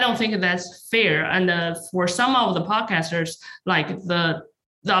 I don't think that's fair. And for some of the podcasters, like the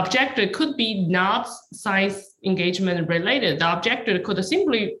objective could be not science engagement related. The objective could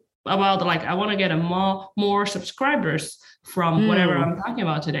simply about like I want to get a more subscribers from whatever I'm talking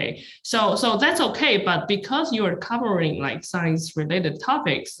about today. So that's okay. But because you're covering like science related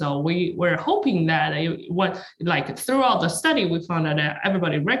topics, so we're hoping that throughout the study, we found out that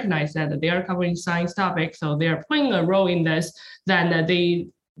everybody recognized that they are covering science topics. So they're playing a role in this, then they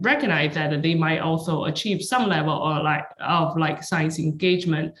recognize that they might also achieve some level of science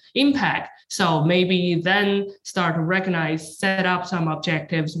engagement impact. So maybe then start to recognize, set up some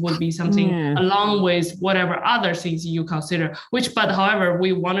objectives would be something along with whatever other things you consider, but however,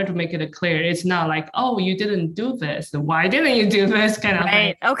 we wanted to make it clear. It's not like, oh, you didn't do this. Why didn't you do this kind of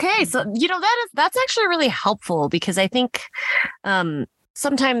thing? Okay. So, that's actually really helpful because I think,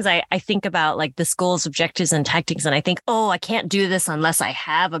 sometimes I think about like the goals, objectives, and tactics, and I think, oh, I can't do this unless I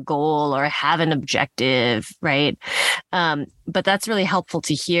have a goal or have an objective, right? But that's really helpful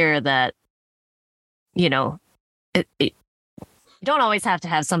to hear that, you don't always have to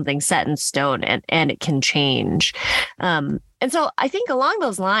have something set in stone and it can change. And so I think along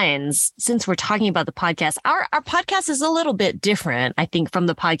those lines, since we're talking about the podcast, our podcast is a little bit different, I think, from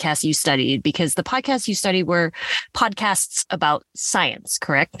the podcast you studied, because the podcasts you studied were podcasts about science,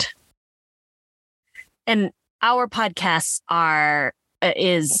 correct? And our podcasts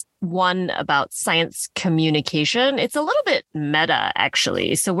is one about science communication. It's a little bit meta,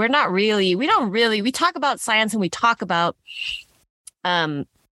 actually. So we talk about science and we talk about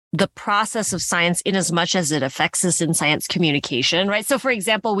the process of science in as much as it affects us in science communication, right? So, for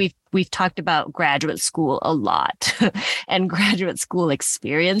example, we've talked about graduate school a lot and graduate school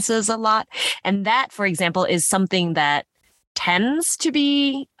experiences a lot. And that, for example, is something that tends to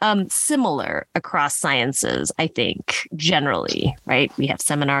be similar across sciences, I think, generally, right? We have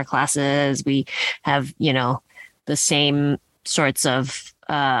seminar classes, we have, the same sorts of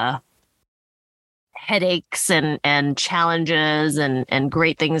headaches and challenges and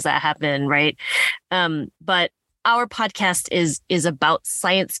great things that happen, right? But our podcast is about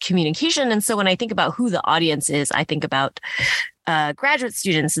science communication. And so when I think about who the audience is, I think about graduate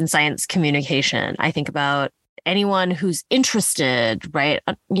students in science communication. I think about anyone who's interested, right?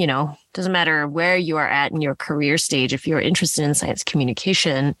 Doesn't matter where you are at in your career stage. If you're interested in science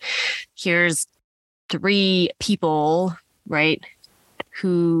communication, here's 3 people, right,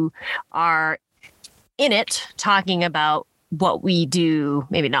 who are in it talking about what we do,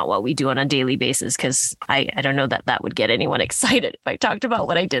 maybe not what we do on a daily basis, because I don't know that would get anyone excited if I talked about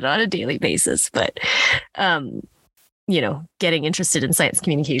what I did on a daily basis, but, getting interested in science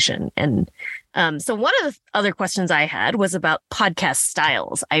communication. And so one of the other questions I had was about podcast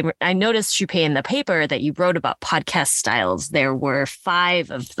styles. I noticed, Shu-Pei, in the paper that you wrote about podcast styles. There were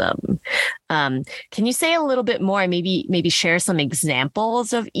 5 of them. Can you say a little bit more, maybe share some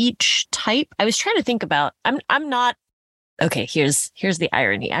examples of each type? I was trying to think about, I'm not, okay, here's the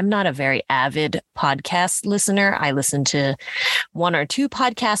irony. I'm not a very avid podcast listener. I listen to 1 or 2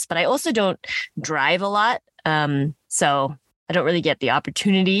 podcasts, but I also don't drive a lot. So I don't really get the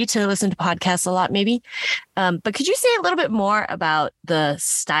opportunity to listen to podcasts a lot, maybe. But could you say a little bit more about the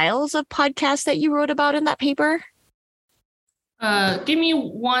styles of podcasts that you wrote about in that paper? Give me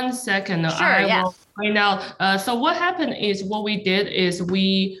 1 second. Sure, I will find out. So what happened is what we did is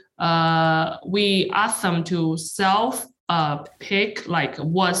we asked them to pick like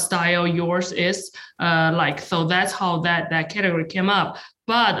what style yours is. So that's how that category came up.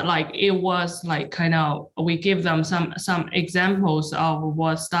 But like it was like kind of we give them some examples of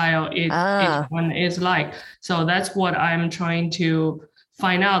what style each one is like. So that's what I'm trying to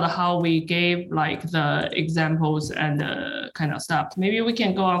find out, how we gave like the examples and the kind of stuff. Maybe we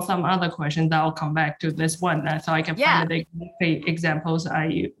can go on some other question that I'll come back to this one so I can find the examples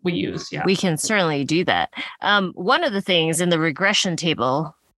we use. Yeah, we can certainly do that. One of the things in the regression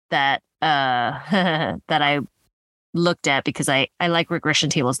table that that I looked at, because I like regression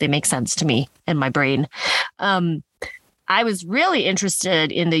tables, they make sense to me in my brain. I was really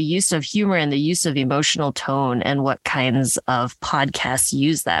interested in the use of humor and the use of emotional tone and what kinds of podcasts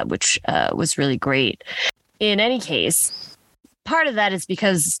use that, which was really great. In any case, part of that is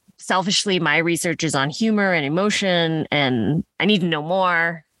because selfishly, my research is on humor and emotion, and I need to know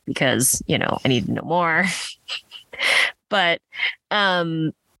more because, I need to know more. But,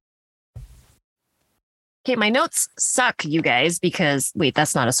 okay, my notes suck, you guys, because wait,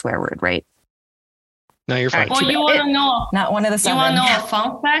 that's not a swear word, right? No, you're fine. Well, you want to know? Not one of the 7. You want to know a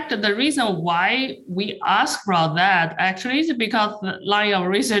fun fact? The reason why we ask about that actually is because the line of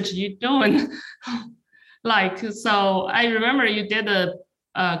research you're doing. So I remember you did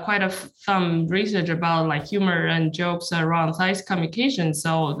some research about like humor and jokes around science communication.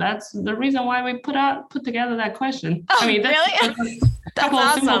 So that's the reason why we put together that question. Oh, really? couple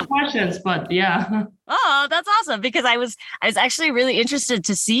of simple awesome. questions, but yeah. Oh, that's awesome because I was actually really interested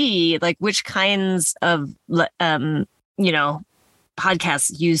to see like which kinds of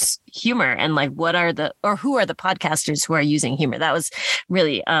podcasts use humor and like who are the podcasters who are using humor. That was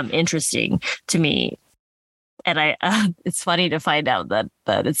really interesting to me. And it's funny to find out that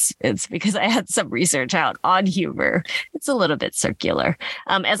it's because I had some research out on humor. It's a little bit circular.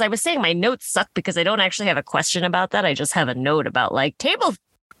 As I was saying, my notes suck because I don't actually have a question about that. I just have a note about like table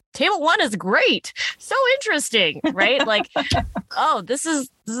one is great. So interesting, right? Like, oh, this is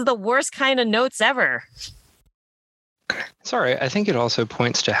the worst kind of notes ever. It's all right. I think it also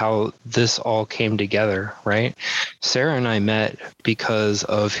points to how this all came together, right? Sarah and I met because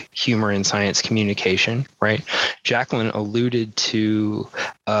of humor in science communication, right? Jacqueline alluded to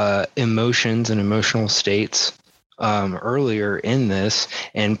emotions and emotional states earlier in this,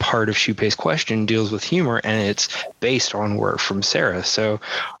 and part of Shupei's question deals with humor, and it's based on work from Sarah. So,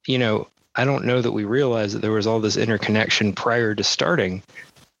 I don't know that we realized that there was all this interconnection prior to starting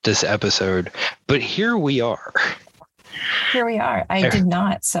this episode, but here we are. Here we are. I did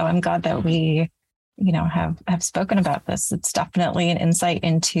not. So I'm glad that we, have spoken about this. It's definitely an insight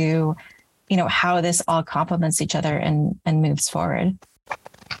into, how this all complements each other and moves forward.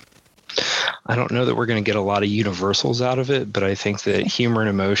 I don't know that we're going to get a lot of universals out of it, but I think that humor and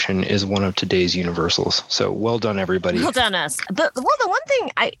emotion is one of today's universals. So well done, everybody. Well done, us. The one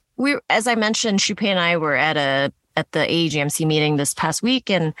thing as I mentioned, Shupei and I were at the AAGMC meeting this past week,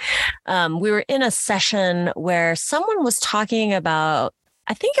 and we were in a session where someone was talking about,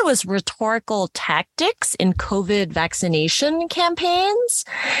 I think it was rhetorical tactics in COVID vaccination campaigns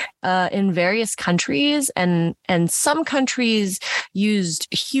in various countries, and some countries used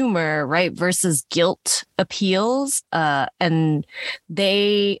humor, right, versus guilt appeals, and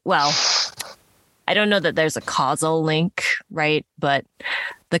I don't know that there's a causal link, right, but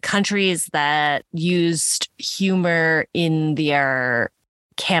the countries that used humor in their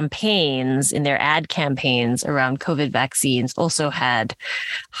campaigns, in their ad campaigns around COVID vaccines, also had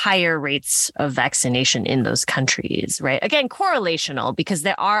higher rates of vaccination in those countries, right? Again, correlational, because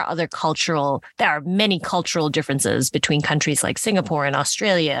there are many cultural differences between countries like Singapore and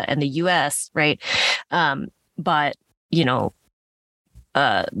Australia and the US, right? But,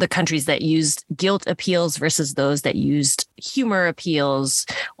 the countries that used guilt appeals versus those that used humor appeals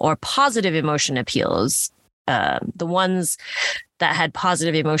or positive emotion appeals. The ones that had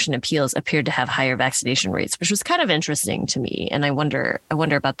positive emotion appeals appeared to have higher vaccination rates, which was kind of interesting to me. And I wonder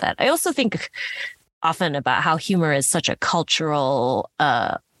about that. I also think often about how humor is such a cultural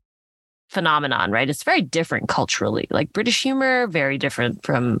phenomenon, right? It's very different culturally. Like British humor, very different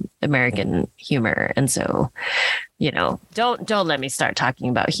from American humor. And so, don't let me start talking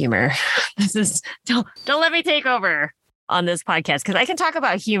about humor. Don't let me take over on this podcast, because I can talk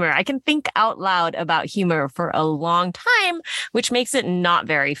about humor. I can think out loud about humor for a long time, which makes it not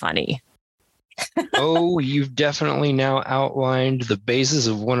very funny. Oh, you've definitely now outlined the basis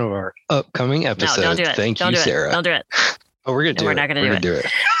of one of our upcoming episodes. No, don't do it. Thank you, Sarah. Don't do it. Oh, we're going to do it. We're not going to do it.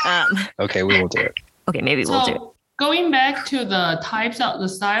 Okay, we will do it. Okay, maybe we'll do it. Going back to the types of the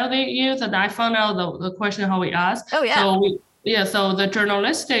style they use, and I found out the question how we asked. Oh, yeah. So the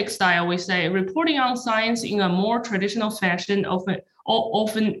journalistic style, we say reporting on science in a more traditional fashion,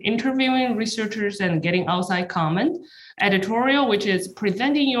 often interviewing researchers and getting outside comment. Editorial, which is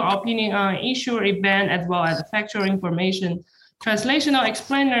presenting your opinion on an issue or event as well as factual information. Translational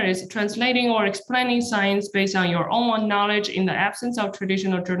explainer is translating or explaining science based on your own knowledge in the absence of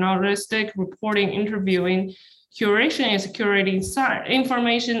traditional journalistic reporting, interviewing. Curation is curating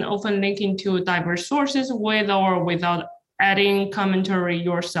information, often linking to diverse sources with or without adding commentary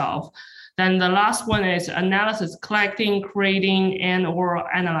yourself. Then the last one is analysis, collecting, creating, and or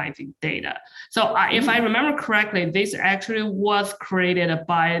analyzing data. So if I remember correctly, this actually was created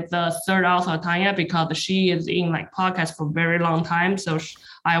by the third author, Tanya, because she is in podcasts for a very long time. So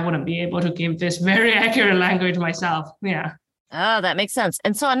I wouldn't be able to give this very accurate language myself. Yeah. Oh, that makes sense.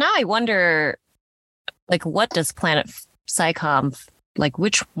 And so now I wonder, what does Planet SciComm,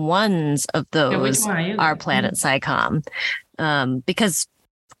 which ones of those are Planet SciComm? Because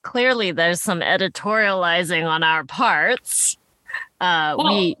clearly there's some editorializing on our parts.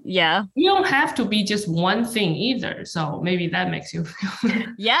 You don't have to be just one thing either. So maybe that makes you feel.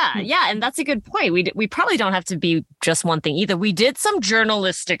 Yeah. And that's a good point. We probably don't have to be just one thing either. We did some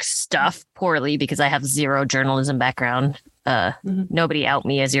journalistic stuff poorly because I have zero journalism background. Nobody out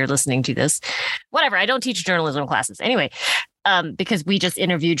me as you're listening to this. Whatever. I don't teach journalism classes. Anyway, because we just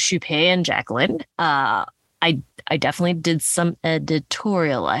interviewed Shupei and Jacqueline. I definitely did some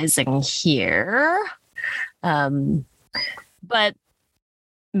editorializing here. But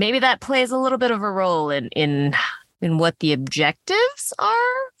maybe that plays a little bit of a role in what the objectives are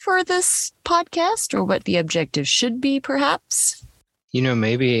for this podcast, or what the objectives should be, perhaps.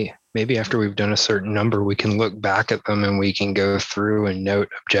 Maybe after we've done a certain number, we can look back at them and we can go through and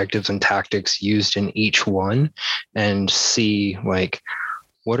note objectives and tactics used in each one and see, like,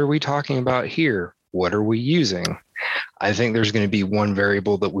 what are we talking about here? What are we using? I think there's going to be one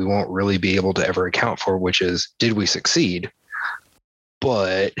variable that we won't really be able to ever account for, which is, did we succeed?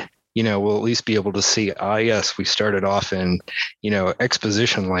 But we'll at least be able to see, yes, we started off in,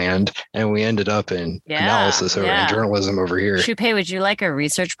 exposition land and we ended up in analysis and journalism over here. Shu-Pei, would you like a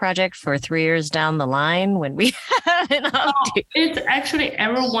research project for 3 years down the line when we have an update? It's actually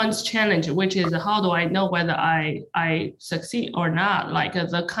everyone's challenge, which is how do I know whether I succeed or not? Like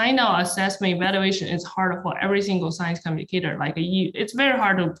the kind of assessment evaluation is hard for every single science communicator. Like it's very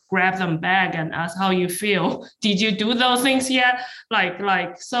hard to grab them back and ask how you feel. Did you do those things yet?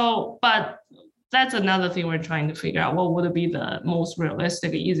 So. But that's another thing we're trying to figure out. What would be the most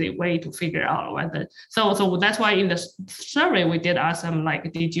realistic, easy way to figure out whether? So that's why in the survey we did ask them,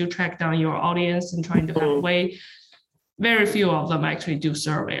 like, did you track down your audience and trying to find a way? Very few of them actually do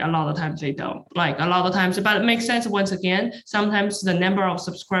survey. A lot of times they don't. Like a lot of times, but it makes sense. Once again, sometimes the number of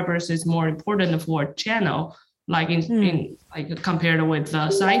subscribers is more important for a channel. Like in compared with the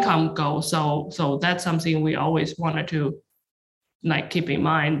SciComm goal. So that's something we always wanted to keep in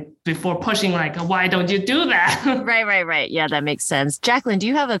mind before pushing, why don't you do that? Right. Yeah, that makes sense. Jacqueline, do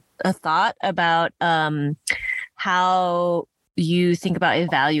you have a thought about how you think about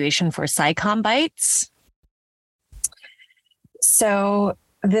evaluation for SciComm Bytes? So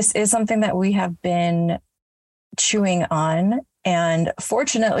this is something that we have been chewing on. And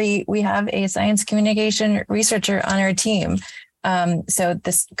fortunately, we have a science communication researcher on our team. So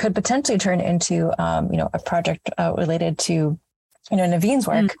this could potentially turn into, a project related to Naveen's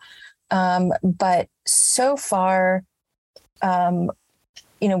work. But so far, we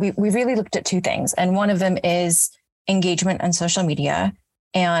really looked at two things. And one of them is engagement on social media.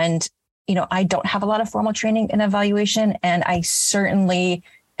 And, I don't have a lot of formal training in evaluation. And I certainly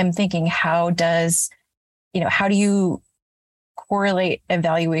am thinking, how do you correlate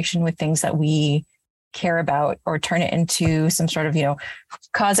evaluation with things that we care about, or turn it into some sort of,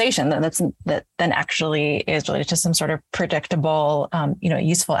 causation that then actually is related to some sort of predictable,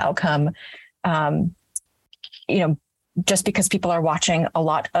 useful outcome. Just because people are watching a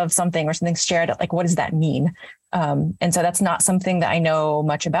lot of something or something's shared, what does that mean? And so that's not something that I know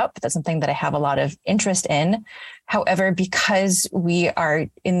much about, but that's something that I have a lot of interest in. However, because we are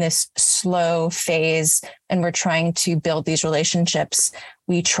in this slow phase and we're trying to build these relationships,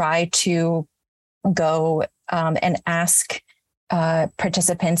 we try to go and ask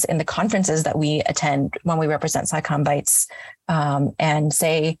participants in the conferences that we attend when we represent SciComm Bytes, and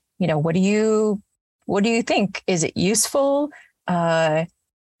say, what do you think? Is it useful?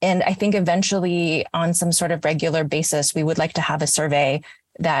 And I think eventually, on some sort of regular basis, we would like to have a survey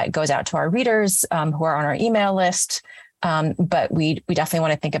that goes out to our readers who are on our email list. But we definitely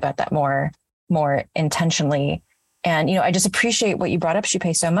want to think about that more intentionally. And I just appreciate what you brought up,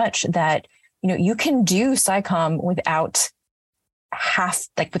 Shu-Pei, so much, that you can do SciComm without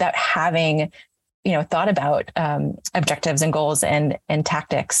having thought about objectives and goals and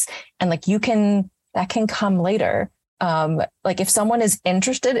tactics, and that can come later. If someone is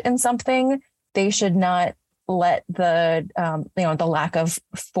interested in something, they should not let the lack of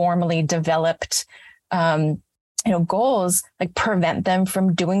formally developed goals prevent them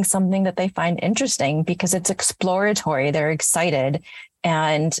from doing something that they find interesting, because it's exploratory. They're excited.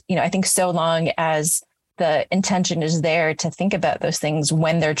 And, I think so long as the intention is there to think about those things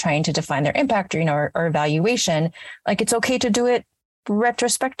when they're trying to define their impact or evaluation, it's okay to do it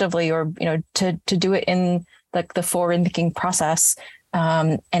retrospectively, or, to do it in the forward thinking process.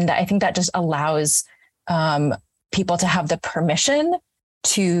 And I think that just allows people to have the permission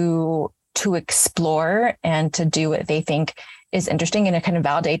to explore and to do what they think is interesting, and it kind of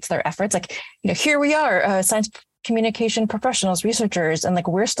validates their efforts. Here we are, science communication professionals, researchers, and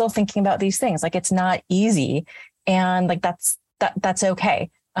we're still thinking about these things. It's not easy, and that's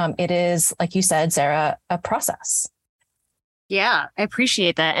okay. It is, like you said, Sarah, a process. Yeah, I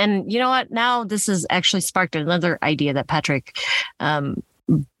appreciate that. And you know what? Now this has actually sparked another idea that Patrick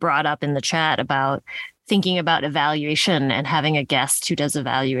brought up in the chat about thinking about evaluation and having a guest who does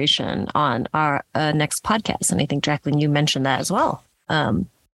evaluation on our next podcast. And I think, Jacqueline, you mentioned that as well.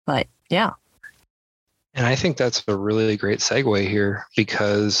 But yeah. And I think that's a really great segue here,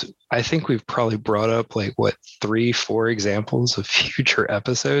 because I think we've probably brought up 3, 4 examples of future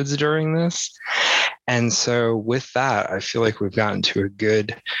episodes during this. And so with that, I feel like we've gotten to a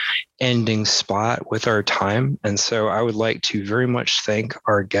good ending spot with our time. And so I would like to very much thank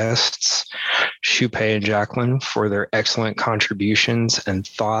our guests, Shu-Pei and Jacqueline, for their excellent contributions and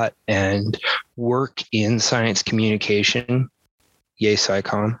thought and work in science communication. Yay,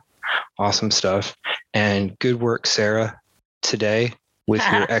 SciComm. Awesome stuff. And good work, Sarah, today with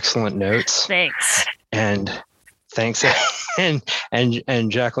your excellent notes. Thanks. And thanks.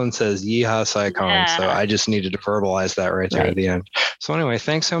 and Jacqueline says, yeehaw, SciComm. Yeah. So I just needed to verbalize that right there at the end. So anyway,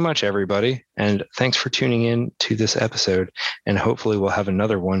 thanks so much, everybody. And thanks for tuning in to this episode. And hopefully we'll have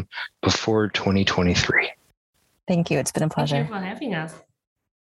another one before 2023. Thank you. It's been a pleasure. Thank you for having us.